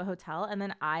boyfriends in Habbo Hotel, and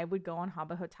then I would go on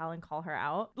Habbo Hotel and call her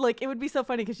out. Like, it would be so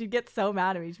funny because she'd get so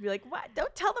mad at me. She'd be like, "What?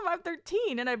 Don't tell them I'm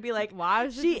 13." And I'd be like, "Wow,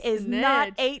 she is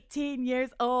not 18 years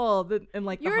old." And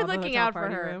like, you were looking out for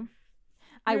her. Room.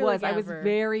 I was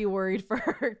very worried for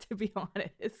her, to be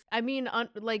honest. I mean,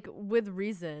 like with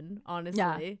reason, honestly.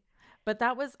 Yeah. But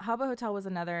that was Habbo Hotel was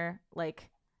another like,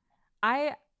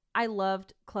 I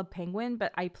loved Club Penguin,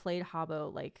 but I played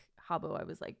Habbo I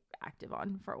was like active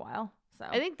on for a while. So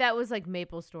I think that was like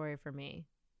MapleStory for me.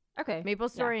 Okay.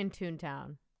 MapleStory and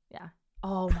Toontown. Yeah.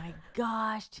 Oh my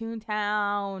gosh,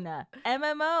 Toontown.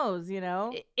 MMOs, you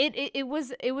know? It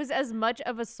was as much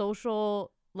of a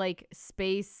social like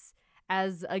space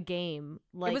as a game.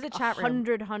 Like, it was a chat room.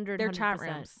 100 Their chat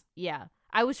rooms. Yeah.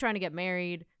 I was trying to get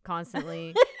married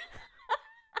constantly.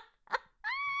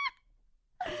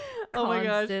 Oh my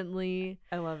gosh. Constantly.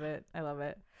 I love it.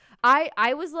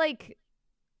 I was like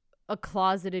a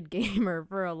closeted gamer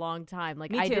for a long time.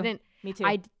 Like, Me too.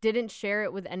 I didn't share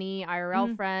it with any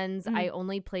IRL friends. I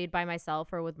only played by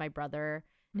myself or with my brother.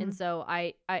 And so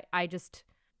I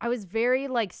was very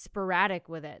like sporadic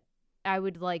with it. I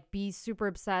would like be super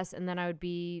obsessed, and then I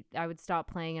would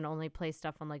stop playing and only play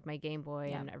stuff on like my Game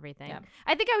Boy and everything. Yeah.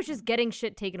 I think I was just getting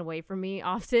shit taken away from me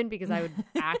often because I would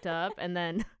act up, and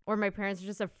then or my parents were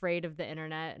just afraid of the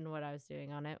internet and what I was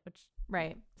doing on it, which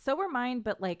right. So were mine,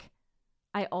 but like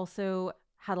I also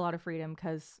had a lot of freedom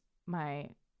because my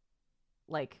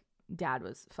like dad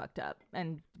was fucked up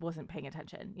and wasn't paying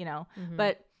attention, you know.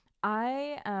 But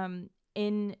I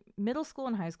in middle school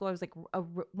and high school I was like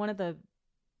one of the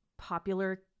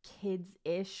popular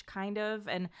kids-ish kind of,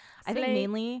 and I think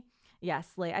mainly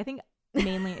Slay. I think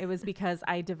mainly it was because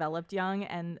I developed young,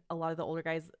 and a lot of the older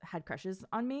guys had crushes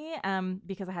on me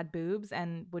because I had boobs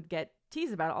and would get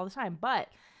teased about it all the time. But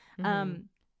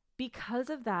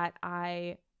because of that,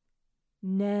 I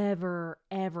never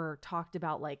ever talked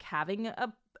about like having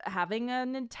a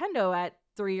Nintendo at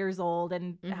 3 years old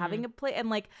and having a play, and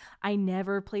like I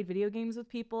never played video games with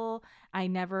people. I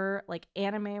never like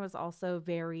anime was also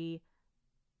very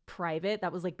private.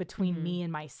 That was like between me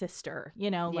and my sister, you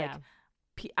know. Like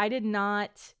I did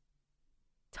not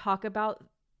talk about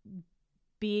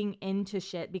being into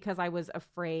shit because I was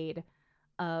afraid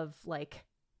of like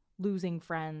losing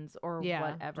friends or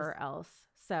whatever else.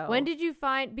 So when did you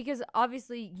find, because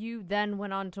obviously you then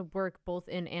went on to work both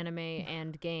in anime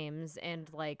and games and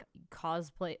like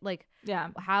cosplay, like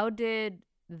when did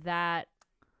that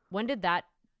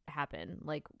happen?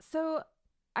 Like, so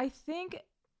I think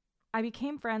I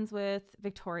became friends with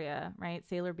Victoria, right?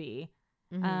 Sailor B,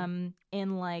 in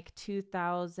like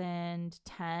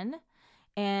 2010.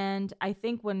 And I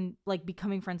think when like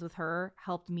becoming friends with her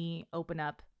helped me open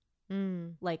up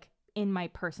like in my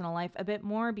personal life a bit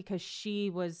more, because she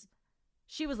was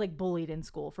like bullied in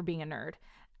school for being a nerd,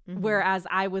 whereas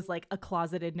I was like a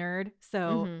closeted nerd.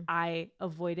 So I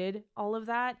avoided all of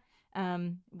that,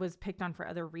 was picked on for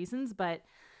other reasons. But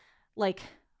like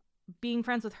being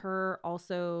friends with her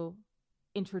also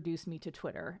introduced me to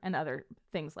Twitter and other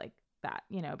things like that,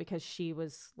 you know, because she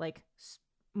was like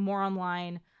more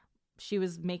online. She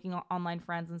was making online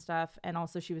friends and stuff. And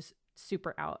also she was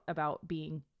super out about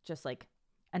being just like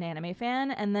an anime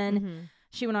fan. And then Mm-hmm.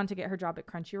 she went on to get her job at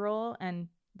Crunchyroll and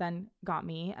then got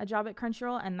me a job at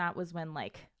Crunchyroll. And that was when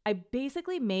like I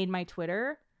basically made my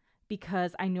Twitter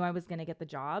because I knew I was going to get the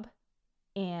job.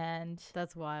 And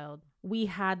That's wild. we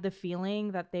had the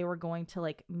feeling that they were going to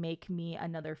like make me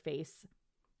another face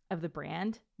of the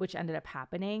brand, which ended up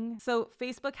happening. So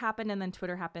Facebook happened and then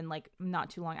Twitter happened like not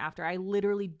too long after. I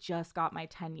literally just got my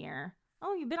 10-year.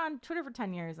 Oh, you've been on Twitter for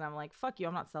 10 years. And I'm like, fuck you.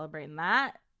 I'm not celebrating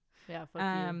that. Yeah,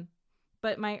 fuck you.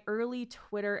 But my early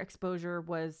Twitter exposure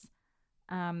was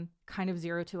kind of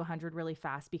 0 to 100 really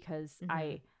fast because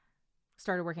I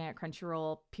started working at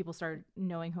Crunchyroll. People started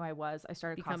knowing who I was. I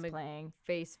started Becoming cosplaying.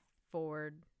 Face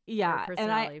forward. Yeah.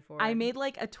 And I forward. made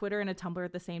like a Twitter and a Tumblr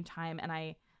at the same time. And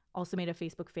I also made a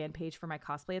Facebook fan page for my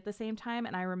cosplay at the same time.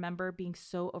 And I remember being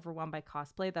so overwhelmed by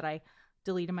cosplay that I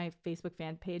deleted my Facebook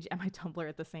fan page and my Tumblr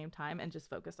at the same time and just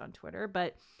focused on Twitter.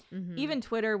 But even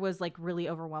Twitter was like really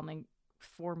overwhelming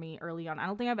for me early on. I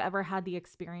don't think I've ever had the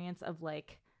experience of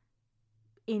like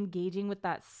engaging with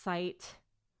that site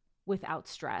without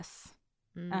stress.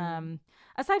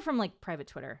 Aside from like private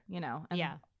Twitter, you know, and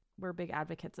Yeah. we're big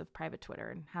advocates of private Twitter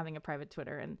and having a private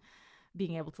Twitter and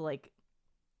being able to like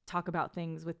talk about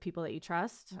things with people that you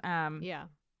trust. Yeah.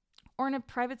 Or in a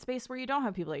private space where you don't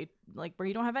have people that you, like where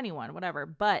you don't have anyone, whatever.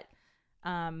 But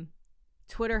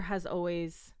Twitter has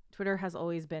always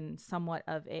been somewhat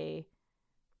of an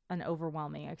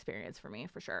overwhelming experience for me,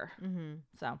 for sure.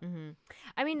 So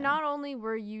I mean, not only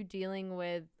were you dealing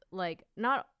with like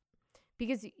not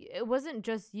because it wasn't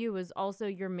just you, it was also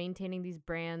you're maintaining these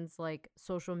brands like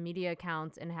social media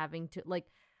accounts and having to like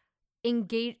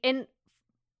engage and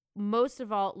most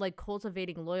of all like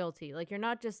cultivating loyalty. Like you're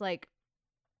not just like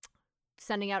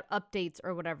sending out updates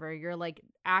or whatever. You're like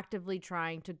actively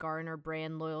trying to garner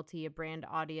brand loyalty, a brand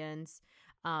audience.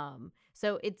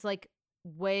 So it's like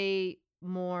way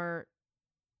more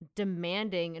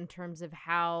demanding in terms of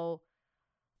how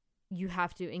you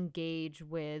have to engage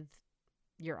with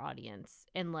your audience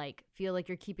and like feel like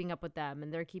you're keeping up with them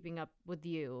and they're keeping up with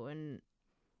you and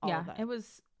all of that. It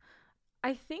was,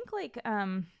 I think like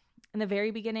in the very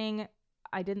beginning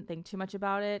I didn't think too much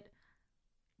about it,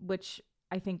 which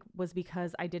I think was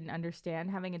because I didn't understand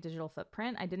having a digital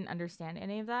footprint. I didn't understand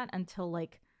any of that until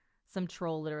like some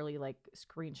troll literally like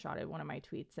screenshotted one of my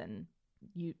tweets and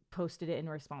you posted it in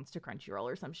response to Crunchyroll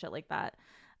or some shit like that.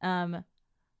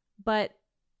 But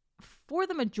for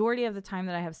the majority of the time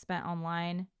that I have spent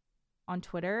online on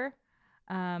Twitter,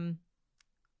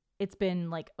 it's been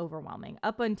like overwhelming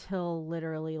up until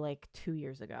literally like 2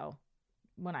 years ago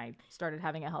when I started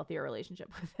having a healthier relationship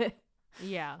with it.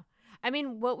 Yeah. I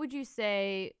mean, what would you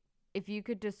say if you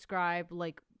could describe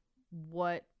like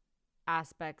what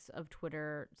aspects of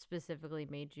Twitter specifically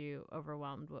made you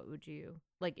overwhelmed? What would you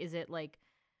like? Is it like,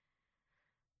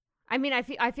 I mean, I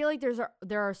feel like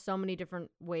there are so many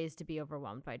different ways to be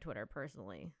overwhelmed by Twitter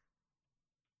personally.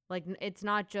 Like it's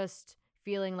not just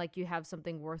feeling like you have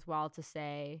something worthwhile to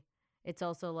say. It's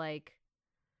also like,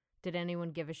 did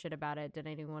anyone give a shit about it? Did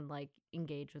anyone like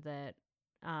engage with it?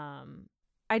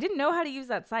 I didn't know how to use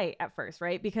that site at first,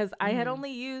 right? Because I had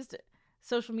only used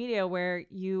social media where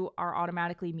you are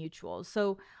automatically mutual.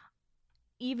 So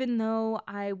even though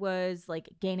I was like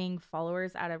gaining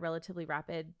followers at a relatively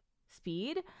rapid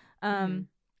speed,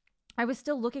 I was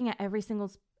still looking at every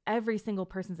single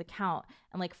person's account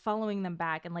and like following them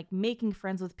back and like making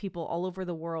friends with people all over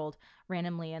the world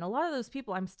randomly. And a lot of those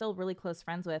people I'm still really close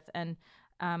friends with and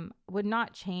would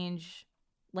not change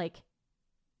like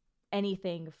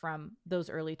anything from those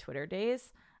early Twitter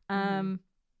days.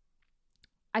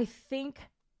 I think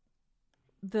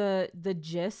the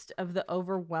gist of the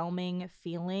overwhelming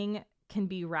feeling can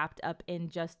be wrapped up in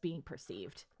just being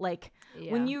perceived. Like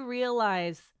when you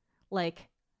realize,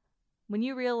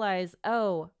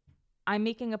 oh, I'm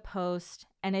making a post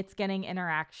and it's getting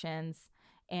interactions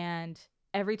and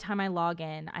every time I log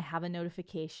in, I have a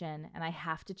notification and I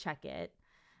have to check it.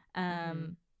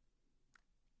 I'm,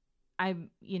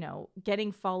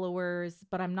 getting followers,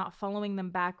 but I'm not following them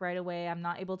back right away. I'm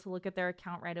not able to look at their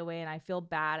account right away. And I feel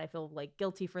bad. I feel like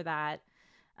guilty for that.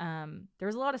 There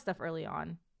was a lot of stuff early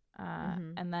on.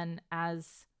 And then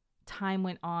as time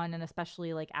went on, and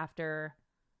especially like after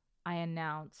I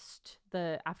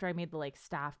made the like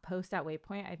staff post at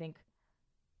Waypoint, I think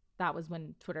that was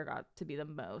when Twitter got to be the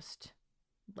most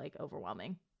like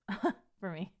overwhelming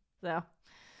for me. So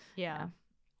yeah.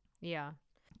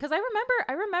 Because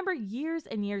I remember years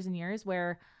and years and years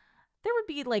where there would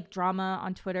be like drama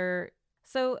on Twitter.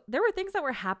 So there were things that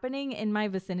were happening in my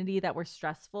vicinity that were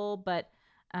stressful, but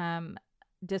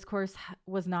discourse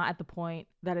was not at the point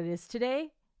that it is today.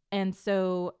 And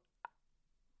so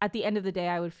at the end of the day,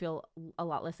 I would feel a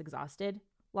lot less exhausted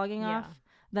logging off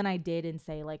than I did in,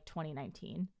 say, like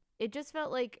 2019. It just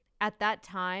felt like at that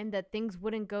time that things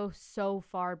wouldn't go so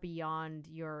far beyond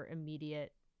your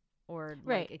immediate or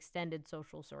like extended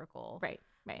social circle. Right.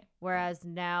 Whereas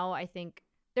now I think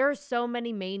there are so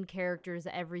many main characters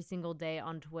every single day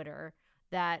on Twitter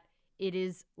that it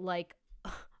is like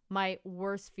my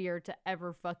worst fear to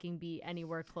ever fucking be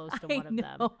anywhere close to one of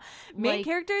them. Main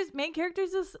characters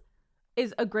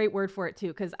is a great word for it too,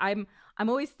 because I'm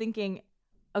always thinking,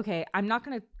 okay, I'm not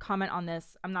going to comment on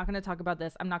this. I'm not going to talk about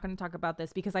this. I'm not going to talk about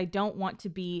this because I don't want to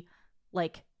be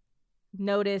like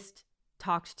noticed,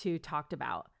 talked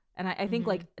about. And I think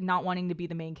like not wanting to be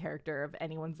the main character of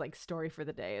anyone's like story for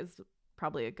the day is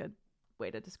probably a good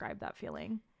way to describe that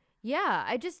feeling. Yeah,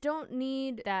 I just don't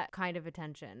need that kind of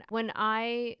attention. When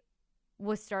I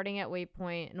was starting at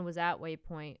Waypoint and was at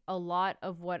Waypoint, a lot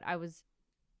of what I was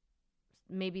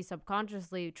maybe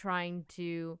subconsciously trying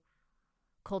to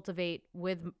cultivate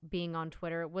with being on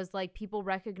Twitter was like people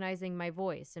recognizing my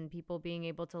voice and people being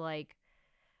able to like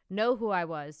know who I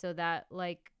was, so that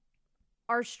like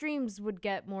our streams would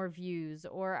get more views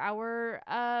or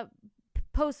our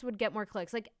posts would get more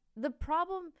clicks. Like the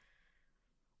problem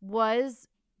was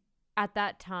at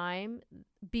that time,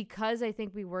 because I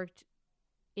think we worked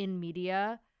in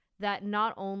media, that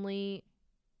not only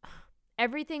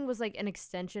everything was like an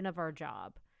extension of our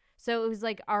job. So it was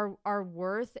like our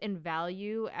worth and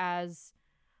value as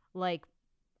like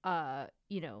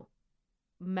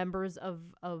members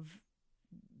of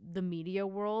the media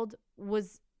world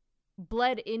was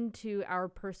bled into our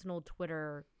personal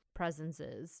Twitter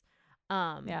presences.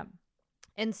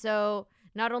 And so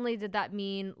not only did that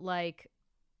mean like,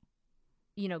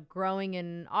 growing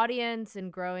in audience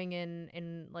and growing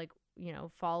in like,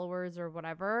 followers or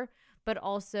whatever, but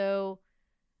also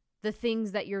the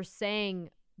things that you're saying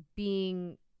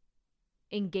being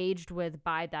engaged with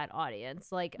by that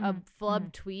audience. Like a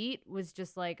flub tweet was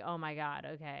just like, oh my God,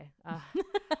 okay.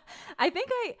 I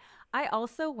think I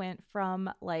also went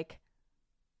from like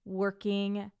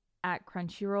working at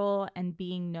Crunchyroll and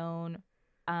being known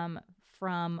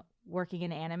from working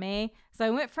in anime. So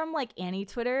I went from like Annie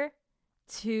Twitter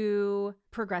to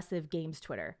progressive games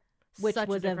Twitter, which Such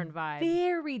was a different vibe.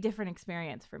 Very different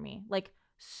experience for me. Like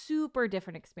super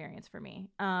different experience for me.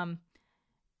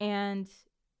 And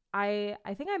I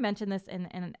think I mentioned this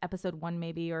in episode 1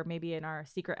 maybe, or maybe in our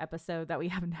secret episode that we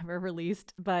have never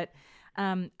released. But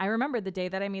I remember the day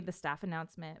that I made the staff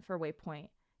announcement for Waypoint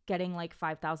getting like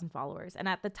 5,000 followers. And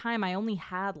at the time I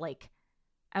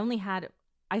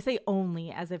say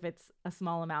only as if it's a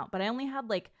small amount, but I only had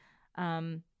like,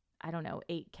 I don't know,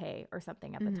 8K or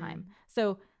something at the time.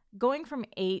 So going from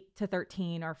 8 to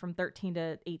 13 or from 13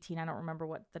 to 18, I don't remember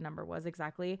what the number was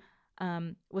exactly,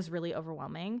 was really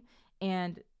overwhelming.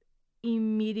 And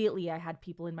immediately I had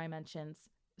people in my mentions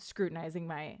scrutinizing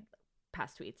my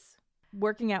past tweets.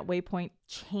 Working at Waypoint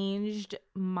changed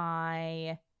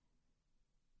my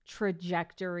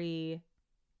trajectory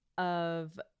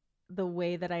of the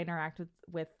way that I interact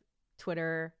with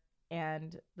Twitter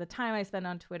and the time I spend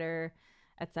on Twitter,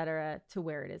 etc., to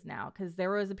where it is now. Because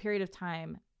there was a period of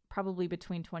time, probably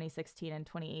between 2016 and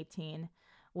 2018,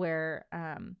 where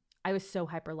I was so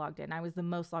hyper logged in. I was the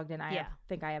most logged in I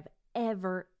think I have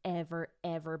ever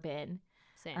been.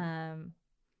 Same.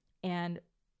 And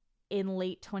in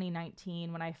late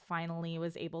 2019, when I finally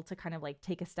was able to kind of like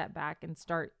take a step back and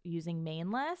start using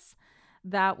Main less,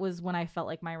 that was when I felt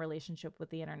like my relationship with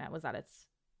the internet was at its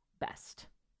best.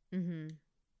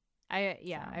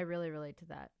 I really relate to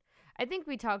that. I think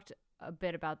we talked a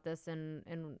bit about this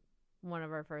in one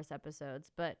of our first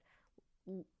episodes, but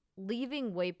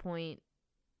leaving Waypoint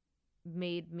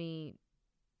made me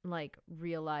like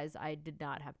realize I did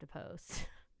not have to post.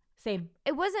 Same.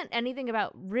 It wasn't anything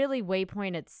about really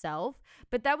Waypoint itself,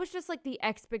 but that was just like the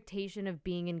expectation of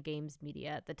being in games media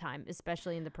at the time,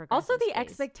 especially in the progressive Also the space.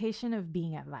 expectation of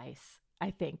being at Vice. I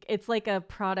think it's like a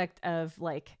product of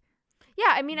like, yeah,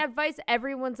 I mean, at Vice,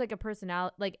 everyone's like a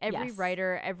personality. Like every Yes.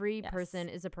 writer, every person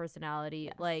is a personality.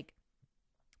 Yes. Like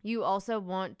you also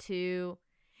want to.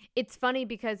 It's funny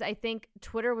because I think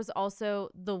Twitter was also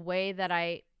the way that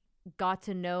I got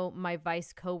to know my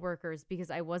Vice coworkers, because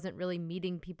I wasn't really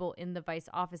meeting people in the Vice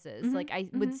offices. Like I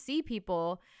would see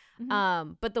people,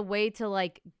 but the way to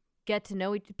like get to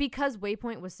know because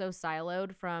Waypoint was so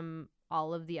siloed from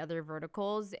all of the other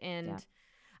verticals, and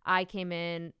I came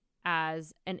in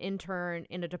as an intern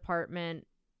in a department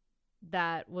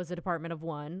that was a department of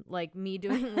one, like me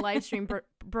doing live stream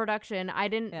production. I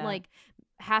didn't like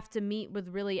have to meet with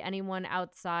really anyone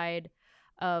outside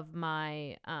of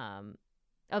my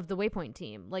of the Waypoint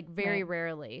team. Like very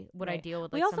rarely would I deal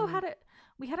with. Like,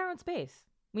 we had our own space.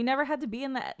 We never had to be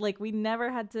in that. Like we never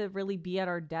had to really be at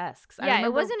our desks. Yeah,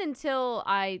 it wasn't until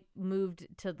I moved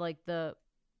to like the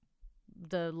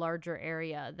larger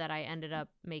area that I ended up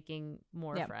making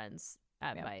more friends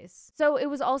at Vice. So it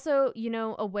was also, you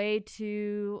know, a way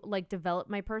to like develop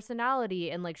my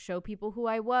personality and like show people who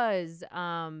I was,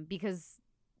 because,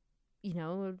 you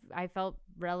know, I felt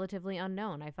relatively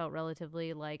unknown. I felt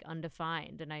relatively like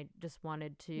undefined, and I just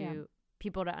wanted to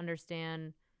people to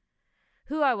understand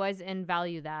who I was and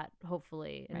value that,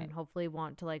 hopefully, and hopefully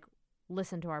want to like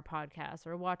listen to our podcast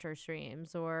or watch our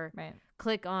streams or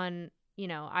click on, you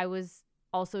know, I was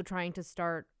also trying to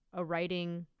start a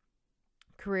writing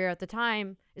career at the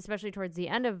time, especially towards the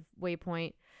end of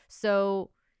Waypoint.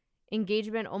 So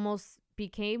engagement almost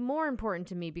became more important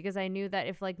to me, because I knew that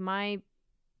if like my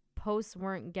posts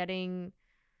weren't getting,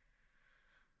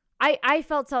 I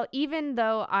felt so, even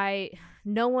though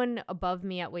no one above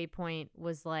me at Waypoint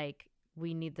was like,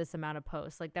 we need this amount of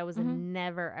posts. Like that was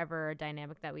never ever a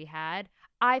dynamic that we had.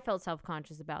 I felt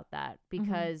self-conscious about that,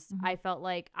 because I felt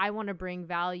like I want to bring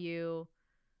value.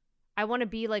 I want to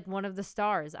be like one of the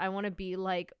stars. I want to be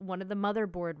like one of the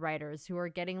motherboard writers who are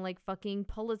getting like fucking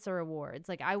Pulitzer awards.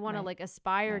 Like I want to like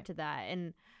aspire to that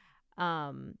and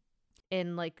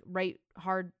like write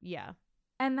hard. Yeah.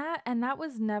 And that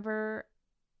would never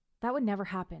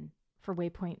happen for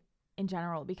Waypoint in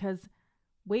general, because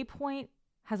Waypoint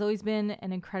has always been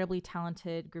an incredibly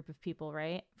talented group of people,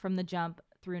 right? From the jump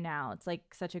through now. It's like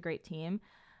such a great team.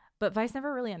 But Vice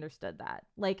never really understood that.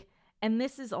 Like, and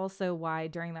this is also why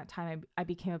during that time I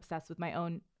became obsessed with my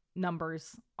own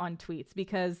numbers on tweets,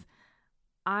 because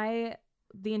the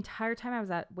entire time I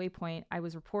was at Waypoint, I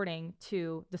was reporting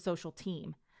to the social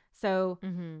team. So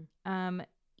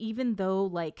even though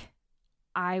like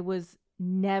I was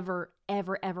never,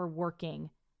 ever, ever working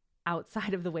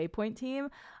outside of the Waypoint team,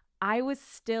 I was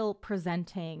still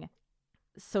presenting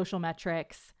social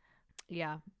metrics,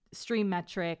 stream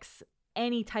metrics,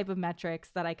 any type of metrics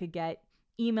that I could get,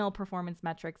 email performance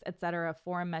metrics, etc.,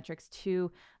 forum metrics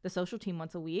to the social team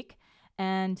once a week.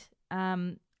 And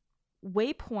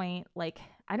Waypoint, like,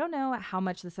 I don't know how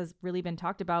much this has really been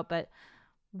talked about, but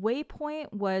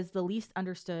Waypoint was the least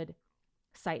understood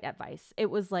site at Vice.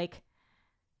 It was like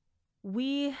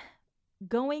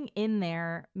going in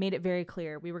there made it very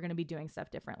clear we were going to be doing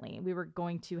stuff differently. We were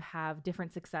going to have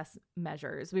different success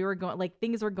measures.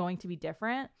 Things were going to be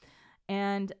different.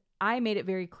 And I made it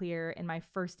very clear in my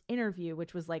first interview,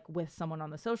 which was like with someone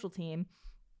on the social team,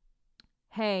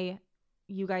 hey,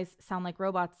 you guys sound like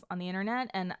robots on the internet,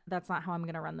 and that's not how I'm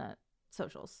going to run the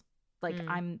socials. Like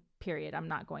I'm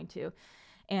not going to.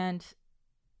 And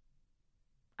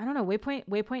I don't know,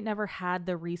 Waypoint never had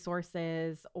the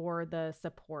resources or the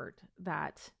support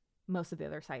that most of the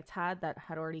other sites had that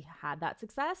had already had that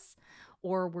success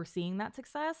or were seeing that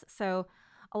success. So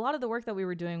a lot of the work that we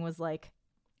were doing was like,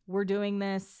 we're doing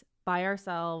this by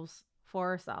ourselves, for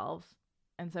ourselves.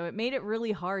 And so it made it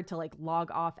really hard to like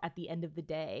log off at the end of the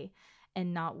day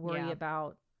and not worry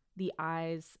about the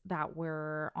eyes that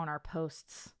were on our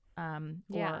posts.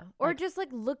 Or just like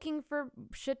looking for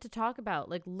shit to talk about,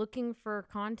 like looking for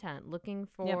content, looking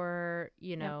for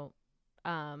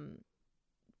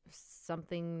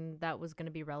something that was going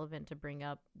to be relevant to bring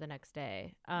up the next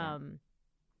day.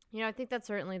 You know, I think that's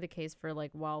certainly the case for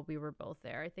like while we were both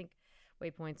there. I think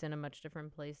Waypoint's in a much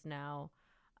different place now,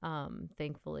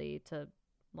 thankfully,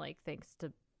 thanks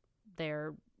to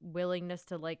their willingness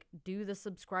to like do the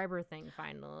subscriber thing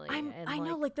finally. I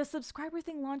know, like the subscriber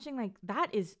thing launching, like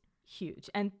that is huge.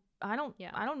 And I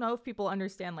don't know if people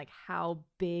understand like how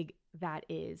big that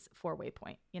is for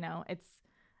Waypoint. You know,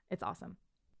 it's awesome.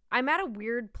 I'm at a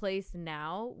weird place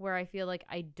now where I feel like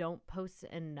I don't post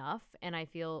enough, and I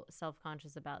feel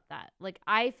self-conscious about that. Like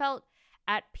I felt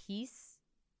at peace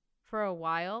for a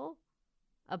while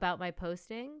about my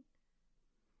posting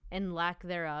and lack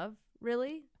thereof,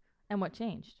 really. And what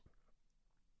changed?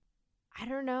 I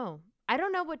don't know. I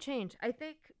don't know what changed. I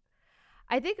think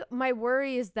my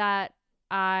worry is that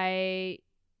I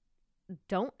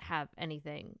don't have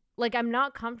anything. Like I'm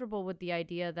not comfortable with the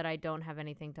idea that I don't have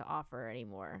anything to offer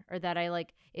anymore, or that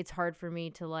it's hard for me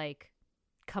to like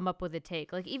come up with a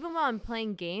take. Like even while I'm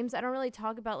playing games, I don't really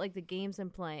talk about like the games I'm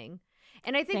playing.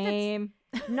 And I think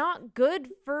that's not good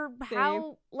for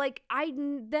how like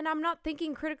I'm not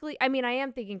thinking critically. I mean, I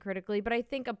am thinking critically, but I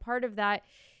think a part of that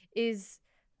is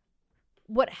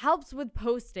what helps with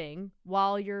posting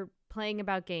while you're playing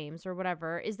about games or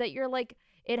whatever is that you're like,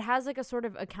 it has like a sort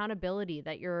of accountability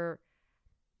that you're,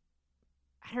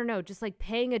 I don't know, just like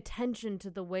paying attention to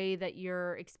the way that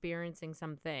you're experiencing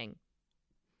something.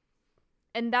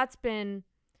 that's been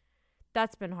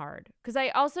hard because I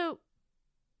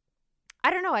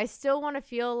don't know, I still want to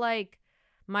feel like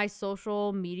my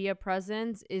social media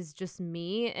presence is just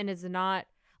me and it's not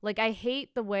like, I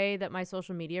hate the way that my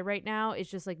social media right now is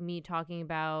just like me talking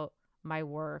about my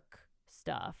work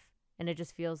stuff, and it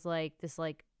just feels like this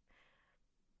like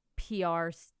PR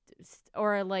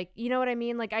or like, you know what I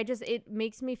mean? Like it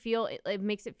makes me feel, it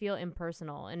makes it feel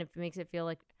impersonal, and it makes it feel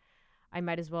like I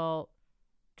might as well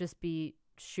just be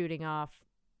shooting off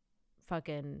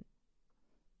fucking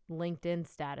LinkedIn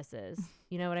statuses.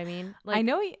 You know what I mean? Like, I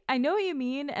know what you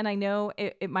mean, and I know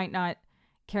it might not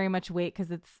carry much weight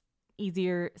because it's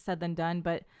easier said than done,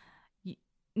 but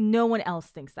no one else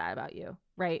thinks that about you,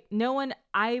 right? No one.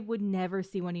 I would never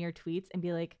see one of your tweets and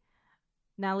be like,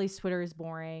 Natalie's Twitter is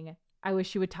boring. I wish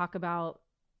she would talk about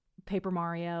Paper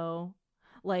Mario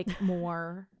like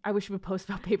more. I wish she would post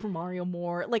about Paper Mario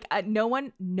more. Like no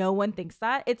one thinks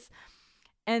that.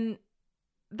 And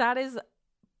that is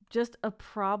just a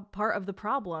part of the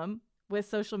problem with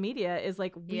social media is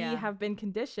like we have been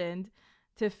conditioned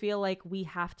to feel like we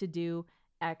have to do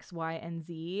X, Y, and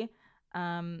Z.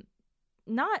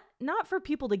 Not for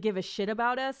people to give a shit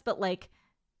about us, but like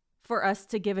for us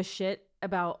to give a shit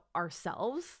about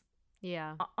ourselves.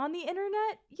 Yeah. On the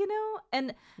internet, you know?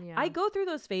 And I go through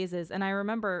those phases, and I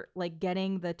remember like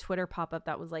getting the Twitter pop-up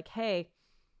that was like, hey,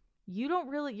 you're not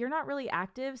really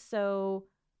active, so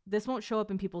this won't show up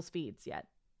in people's feeds yet.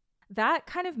 That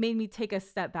kind of made me take a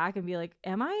step back and be like,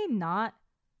 am I not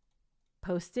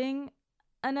posting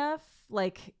enough?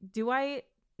 Like, do I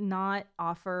not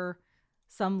offer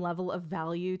some level of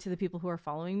value to the people who are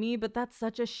following me? But that's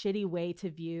such a shitty way to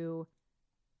view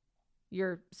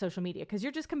your social media, because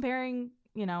you're just comparing,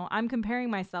 you know, I'm comparing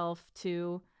myself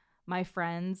to my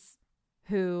friends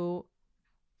who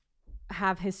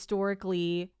have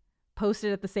historically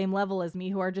posted at the same level as me,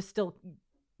 who are just still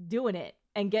doing it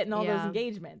and getting all those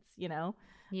engagements, you know?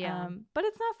 Yeah. But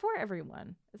it's not for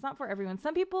everyone. It's not for everyone.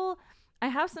 Some people, I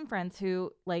have some friends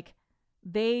who like,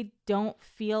 they don't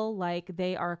feel like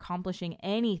they are accomplishing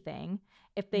anything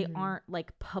if they aren't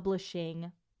like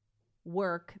publishing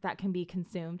work that can be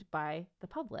consumed by the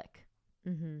public.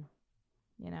 You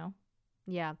know?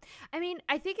 Yeah. I mean,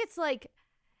 I think it's like,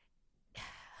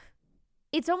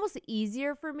 it's almost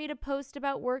easier for me to post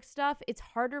about work stuff. It's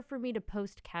harder for me to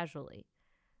post casually.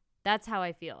 That's how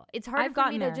I feel. It's harder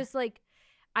for me to just like,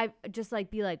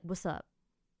 be like, what's up?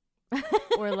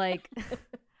 Or like,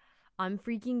 I'm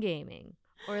freaking gaming.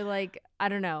 Or like, I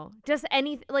don't know, just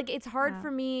anything. Like, it's hard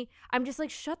for me. I'm just like,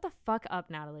 shut the fuck up,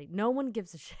 Natalie. No one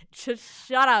gives a shit. Just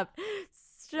shut up.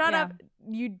 Shut up.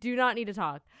 You do not need to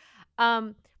talk.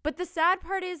 But the sad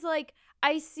part is like,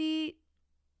 I see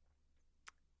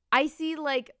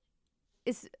like,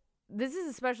 this is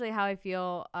especially how I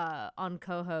feel on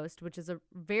Co-Host, which is a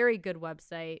very good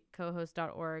website,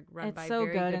 cohost.org, run by very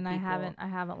good people. It's so good, and I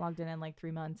haven't logged in like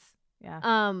 3 months. Yeah.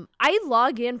 I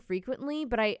log in frequently,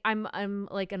 but I'm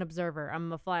like an observer.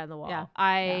 I'm a fly on the wall. Yeah.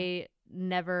 I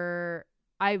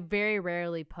very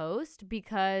rarely post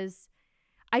because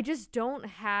I just don't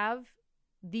have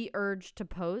the urge to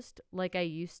post like I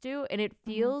used to, and it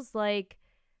feels like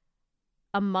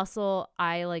a muscle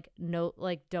I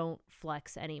don't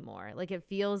flex anymore. Like it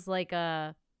feels like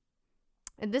and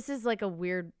this is like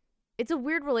it's a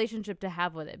weird relationship to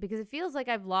have with it, because it feels like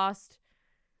I've lost,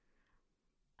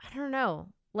 I don't know,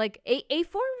 like a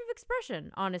form of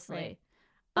expression, honestly. Right.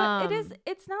 But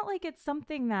it's not like it's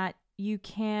something that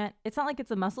it's not like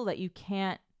it's a muscle that you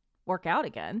can't work out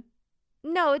again.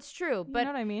 No, it's true. But you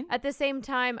know what I mean? At the same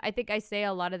time, I think I say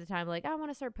a lot of the time, like, I want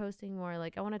to start posting more.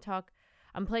 Like, I want to talk.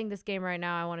 I'm playing this game right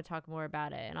now. I want to talk more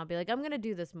about it. And I'll be like, I'm going to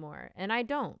do this more. And I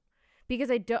don't,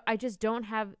 because I just don't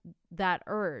have that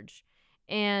urge.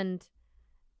 And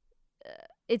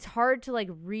it's hard to like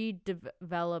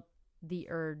redevelop the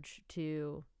urge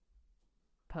to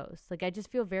post. Like, I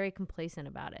just feel very complacent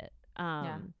about it.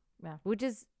 Which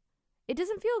is, it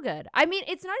doesn't feel good. I mean,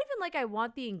 it's not even like I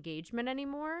want the engagement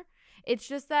anymore. It's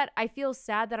just that I feel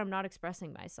sad that I'm not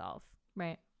expressing myself.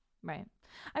 Right.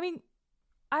 I mean,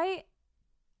 I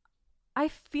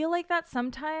feel like that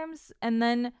sometimes, and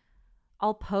then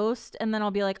I'll post and then I'll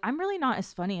be like, I'm really not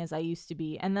as funny as I used to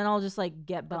be. And then I'll just like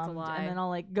get bummed, and then I'll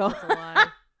like go. That's a lie.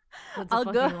 That's a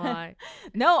fucking lie.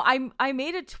 No, I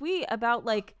made a tweet about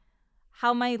like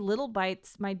how my little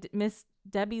bites, my Miss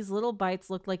Debbie's little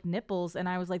bites looked like nipples, and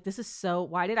I was like, this is so,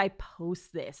 why did I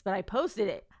post this? But I posted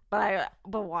it. But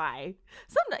why?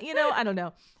 I don't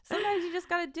know. Sometimes you just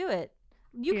got to do it.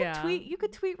 You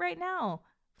could tweet right now,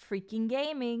 freaking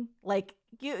gaming. Like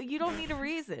you don't need a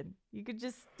reason. You could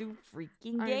just do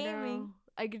freaking gaming.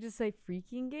 I could just say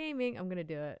freaking gaming. I'm going to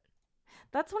do it.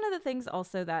 That's one of the things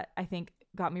also that I think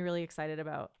got me really excited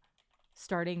about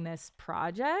starting this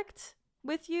project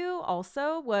with you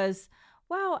also was,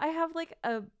 wow, I have like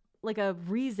a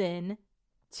reason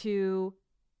to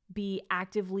be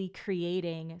actively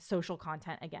creating social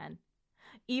content again.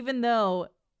 Even though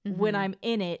when I'm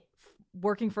in it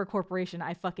working for a corporation,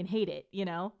 I fucking hate it, you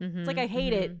know? It's like I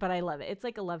hate it, but I love it. It's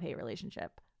like a love-hate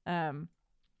relationship. It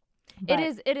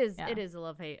is a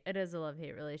love-hate. It is a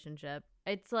love-hate relationship.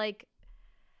 It's like,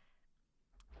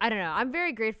 I don't know. I'm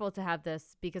very grateful to have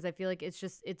this because I feel like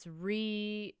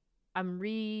I'm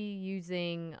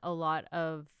reusing a lot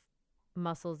of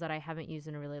muscles that I haven't used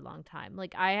in a really long time.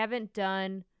 Like, I haven't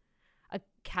done a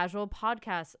casual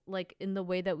podcast like in the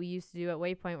way that we used to do at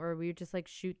Waypoint, where we would just like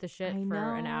shoot the shit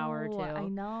for an hour or two. I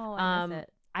know. I miss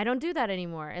it. I don't do that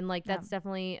anymore. And like, that's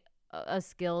definitely a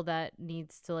skill that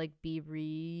needs to like be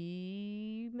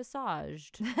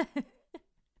re-massaged.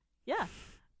 Yeah.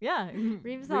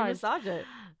 Re-massage it.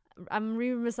 I'm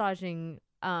re-massaging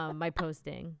my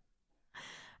posting.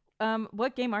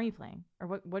 What game are you playing? Or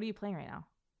what are you playing right now?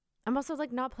 I'm also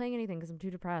like not playing anything because I'm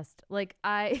too depressed. Like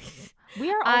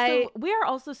we are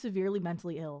also severely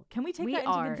mentally ill. Can we take that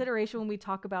into consideration when we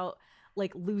talk about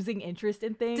like losing interest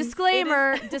in things?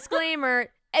 Disclaimer. There should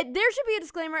be a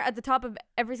disclaimer at the top of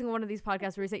every single one of these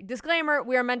podcasts where we say, disclaimer,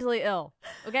 we are mentally ill.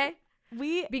 Okay?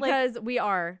 Because we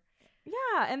are.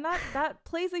 Yeah, and that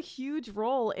plays a huge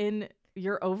role in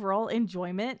your overall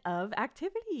enjoyment of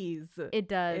activities. It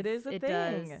does. It is a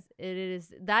thing. It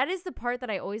is. That is the part that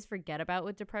I always forget about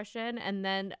with depression. And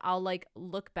then I'll like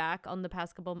look back on the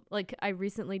past couple, like I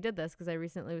recently did this because I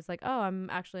recently was like, oh, I'm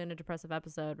actually in a depressive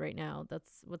episode right now.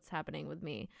 That's what's happening with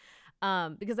me.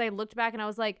 Because I looked back and I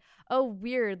was like, oh,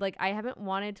 weird. Like, I haven't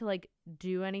wanted to like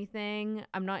do anything.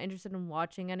 I'm not interested in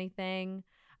watching anything.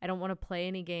 I don't want to play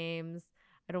any games.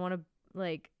 I don't want to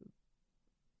like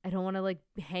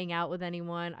hang out with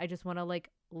anyone. I just want to like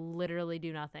literally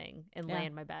do nothing and lay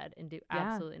in my bed and do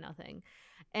absolutely nothing.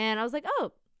 And I was like,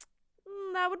 oh,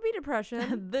 that would be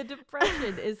depression. The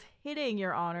depression is hitting,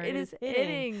 Your Honor. It is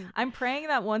hitting. I'm praying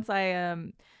that once I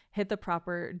hit the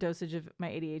proper dosage of my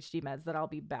ADHD meds that I'll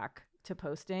be back to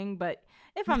posting. But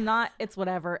if I'm not, it's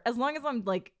whatever. As long as I'm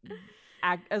like,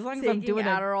 as long as I'm doing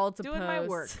Adderall doing my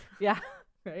work. Yeah.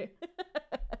 Right.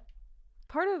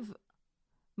 Part of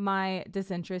my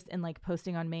disinterest in like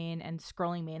posting on Maine and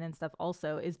scrolling Maine and stuff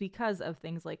also is because of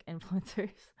things like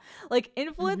influencers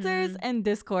and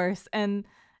discourse. And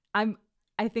I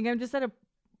think I'm just at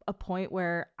a point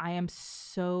where I am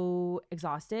so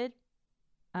exhausted.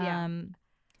 And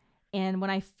when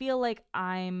I feel like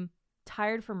I'm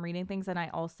tired from reading things and I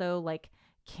also like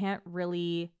can't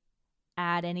really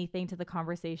add anything to the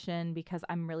conversation because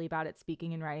I'm really bad at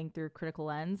speaking and writing through critical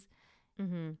lens.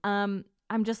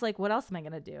 I'm just like, what else am I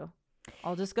going to do?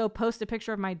 I'll just go post a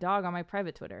picture of my dog on my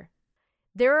private Twitter.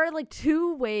 There are like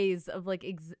two ways of like,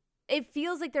 it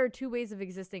feels like there are two ways of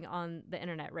existing on the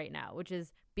internet right now, which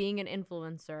is being an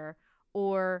influencer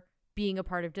or being a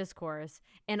part of discourse.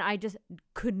 And I just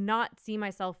could not see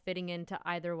myself fitting into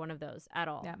either one of those at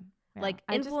all. Yeah. Like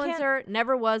influencer,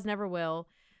 never was, never will.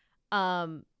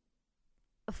 The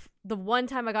one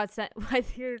time I got sent, I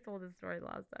think I told this story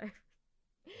last time.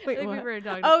 Wait, we were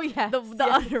talking. Oh yeah, the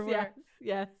underwear.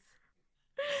 Yes.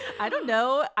 I don't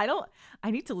know.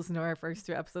 I need to listen to our first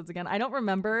two episodes again. I don't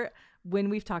remember when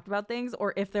we've talked about things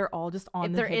or if they're all just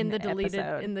on the hidden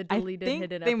episode. I think hidden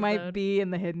they episode. might be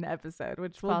in the hidden episode,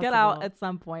 which we'll get out at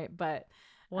some point. But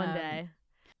one day.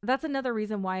 That's another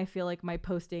reason why I feel like my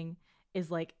posting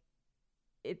is like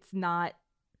it's not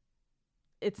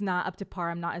up to par.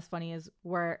 I'm not as funny as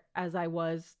I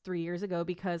was 3 years ago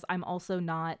because I'm also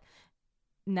not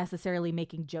necessarily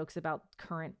making jokes about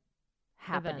current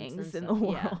happenings in the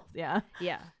world. Yeah,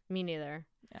 me neither.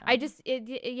 Yeah. I just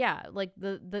like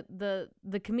the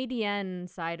comedian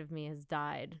side of me has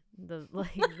died. The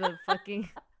fucking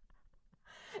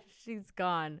she's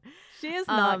gone. She is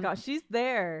not gone. She's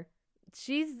there.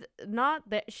 She's not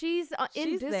there. She's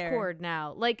in Discord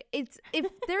now. Like, if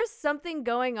there's something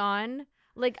going on,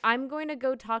 like, I'm going to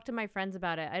go talk to my friends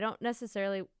about it. I don't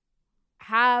necessarily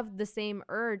have the same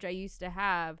urge I used to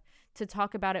have to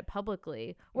talk about it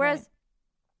publicly. Whereas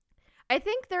I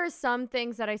think there are some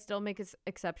things that I still make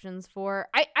exceptions for.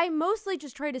 I mostly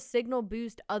just try to signal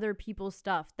boost other people's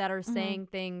stuff that are saying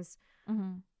things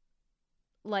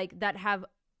like that have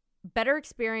better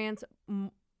experience,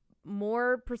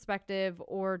 more perspective,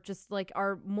 or just like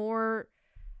are more,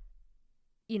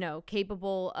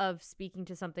 capable of speaking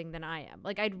to something than I am.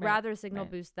 Like, I'd rather signal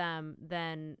boost them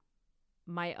than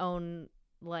my own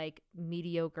like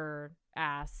mediocre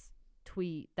ass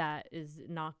tweet that is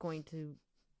not going to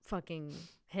fucking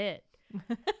hit.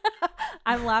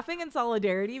 I'm laughing in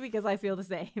solidarity because I feel the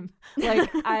same. Like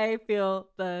I feel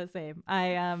the same.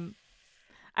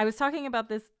 I was talking about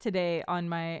this today on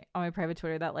my private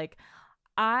Twitter that like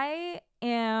I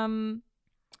am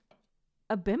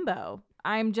a bimbo.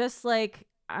 I'm just like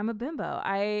I'm a bimbo.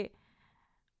 I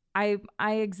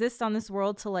exist on this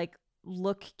world to like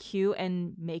look cute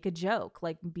and make a joke,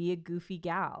 like be a goofy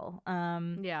gal.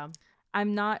 Yeah.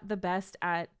 I'm not the best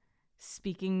at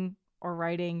speaking or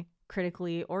writing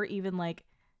critically or even like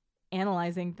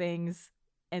analyzing things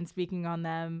and speaking on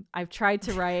them. I've tried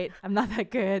to write. I'm not that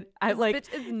good. I This like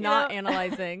bitch is not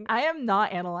analyzing. I am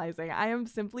not analyzing. I am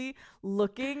simply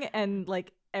looking and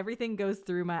like everything goes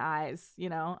through my eyes, you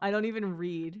know? I don't even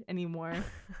read anymore.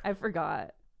 I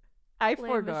forgot. I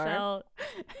forgot. Michelle.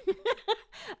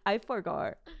 I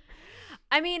forgot.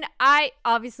 I mean, I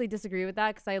obviously disagree with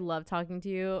that because I love talking to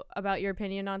you about your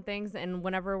opinion on things. And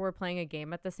whenever we're playing a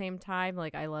game at the same time,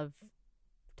 like I love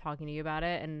talking to you about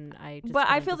it. And but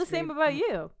I feel the same about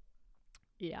you.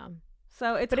 Yeah.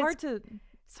 So it's hard to.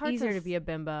 It's hard easier to be a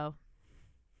bimbo.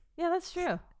 Yeah, that's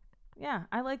true. Yeah,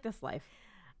 I like this life.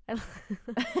 I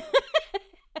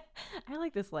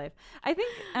like this life. I think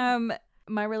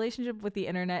my relationship with the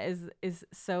internet is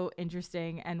so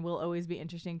interesting and will always be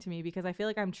interesting to me because I feel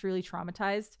like I'm truly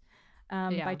traumatized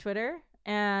by Twitter.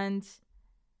 And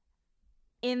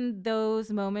in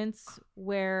those moments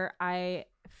where I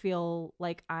feel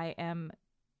like I am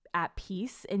at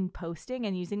peace in posting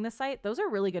and using the site, those are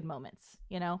really good moments,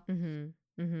 you know?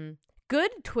 Mm-hmm. Mm-hmm.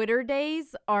 Good Twitter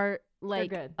days are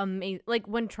like good. Amazing. Like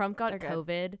when Trump got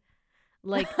COVID,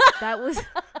 like that was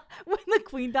when the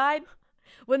Queen died.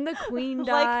 When the Queen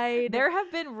died. Like, there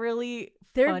have been really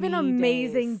there have been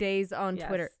amazing days on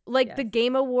Twitter. Like the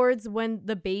Game Awards when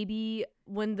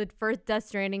the first Death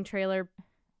Stranding trailer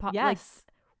popped. Yes.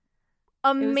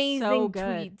 Like, amazing so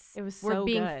tweets it was were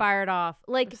being fired off.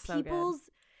 Like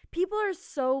people are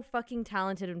so fucking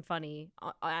talented and funny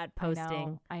at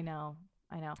posting. I know.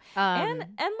 And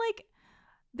like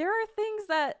there are things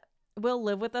that will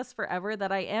live with us forever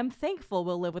that I am thankful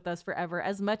will live with us forever.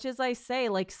 As much as I say,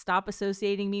 like, stop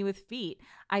associating me with feet,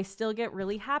 I still get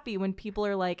really happy when people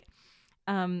are like,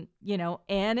 you know,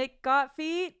 Anik got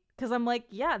feet. Cause I'm like,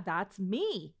 yeah, that's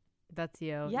me. That's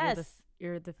you. Yes.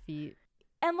 You're the feet.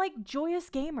 And like Joyous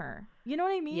Gamer. You know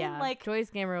what I mean? Yeah. Like Joyous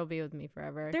Gamer will be with me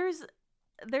forever.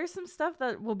 There's some stuff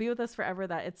that will be with us forever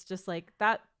that it's just like,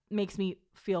 that makes me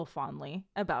feel fondly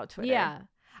about Twitter. Yeah.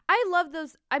 I love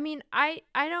those. I mean, I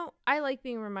like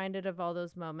being reminded of all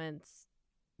those moments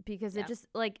because it just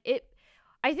like it.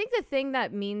 I think the thing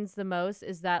that means the most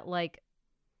is that like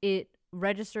it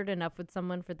registered enough with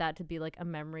someone for that to be like a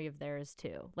memory of theirs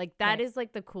too. Like that is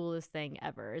like the coolest thing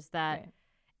ever is that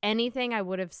anything I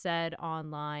would have said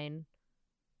online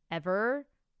ever,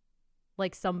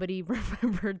 like somebody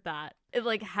remembered that. It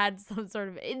like had some sort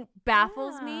of, it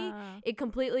baffles me. It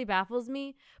completely baffles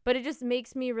me, but it just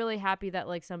makes me really happy that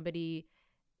like somebody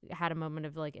had a moment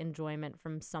of like enjoyment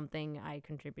from something I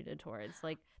contributed towards.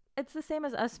 Like it's the same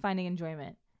as us finding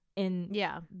enjoyment in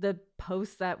the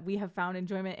posts that we have found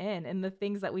enjoyment in and the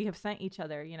things that we have sent each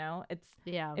other, you know?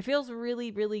 It feels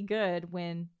really, really good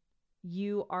when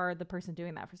you are the person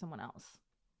doing that for someone else.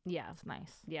 Yeah. It's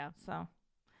nice. Yeah. So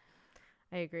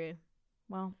I agree.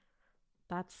 Well,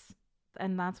 that's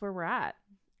where we're at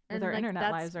with our like,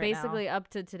 internet lives right now. That's basically up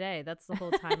to today. That's the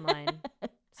whole timeline.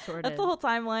 Sorted. That's the whole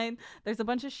timeline. There's a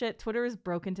bunch of shit. Twitter is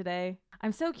broken today.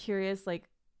 I'm so curious, like,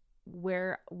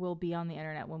 where we'll be on the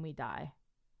internet when we die.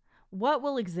 What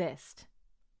will exist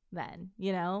then?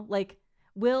 You know, like,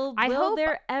 will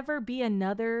there ever be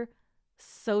another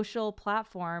social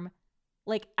platform?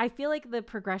 Like, I feel like the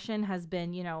progression has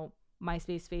been, you know,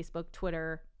 MySpace, Facebook,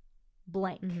 Twitter,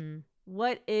 blank. Mm-hmm.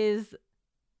 What is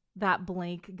that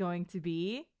blank going to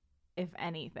be, if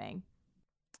anything?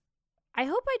 I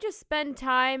hope I just spend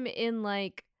time in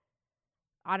like,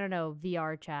 I don't know,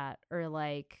 VR chat or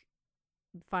like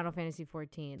Final Fantasy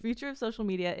 14. Future of social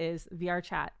media is VR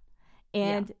chat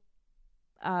and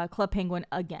Club Penguin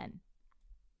again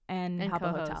and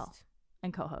Habbo Hotel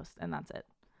and co-host, and that's it.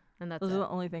 And those are the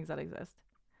only things that exist.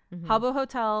 Mm-hmm. Habbo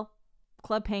Hotel,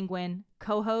 Club Penguin,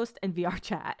 co-host, and VR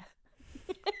chat.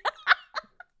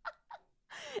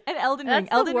 And Elden Ring.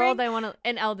 That's the world I want to.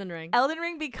 And Elden Ring. Elden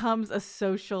Ring becomes a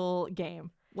social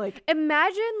game. Like,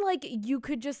 imagine like you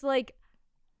could just like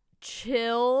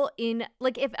chill in,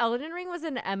 like, if Elden Ring was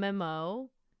an MMO,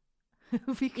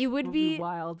 it would be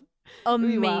wild,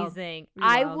 amazing.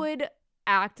 I would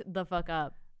act the fuck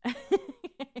up.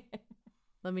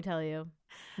 Let me tell you,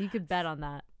 you could bet on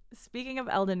that. Speaking of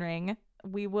Elden Ring,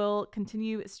 we will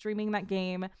continue streaming that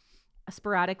game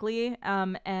sporadically,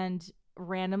 and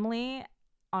randomly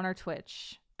on our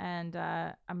Twitch. And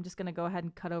I'm just going to go ahead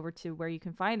and cut over to where you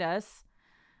can find us.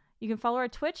 You can follow our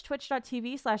Twitch,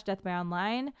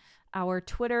 twitch.tv/deathbyonline, our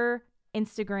Twitter,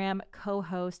 Instagram,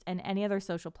 co-host, and any other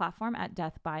social platform at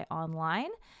deathbyonline.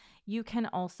 You can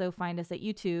also find us at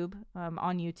YouTube,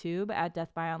 on YouTube at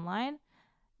deathbyonline.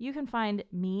 You can find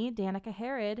me, Danica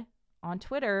Herod, on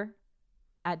Twitter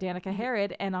at Danica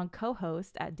Herod, and on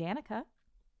co-host at Danica.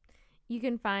 You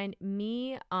can find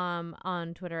me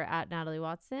on Twitter at Natalie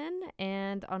Watson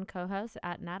and on co-host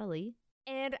at Natalie.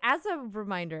 And as a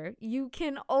reminder, you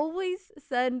can always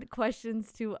send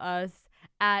questions to us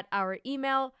at our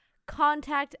email,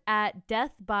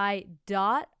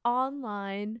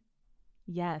 contact@deathby.online.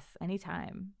 Yes,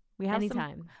 anytime. We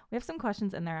have some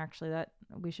questions in there actually that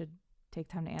we should take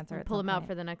time to answer. Pull them out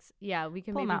for the next. Yeah, we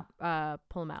can pull them out. Yeah,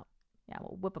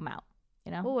 we'll whip them out.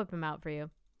 We'll whip them out for you.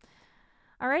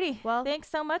 Alrighty. Well, thanks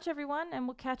so much, everyone, and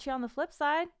we'll catch you on the flip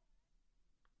side.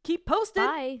 Keep posting.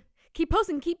 Bye. Keep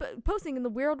posting in the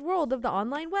weird world of the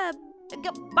online web.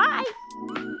 Bye.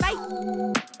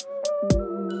 Bye.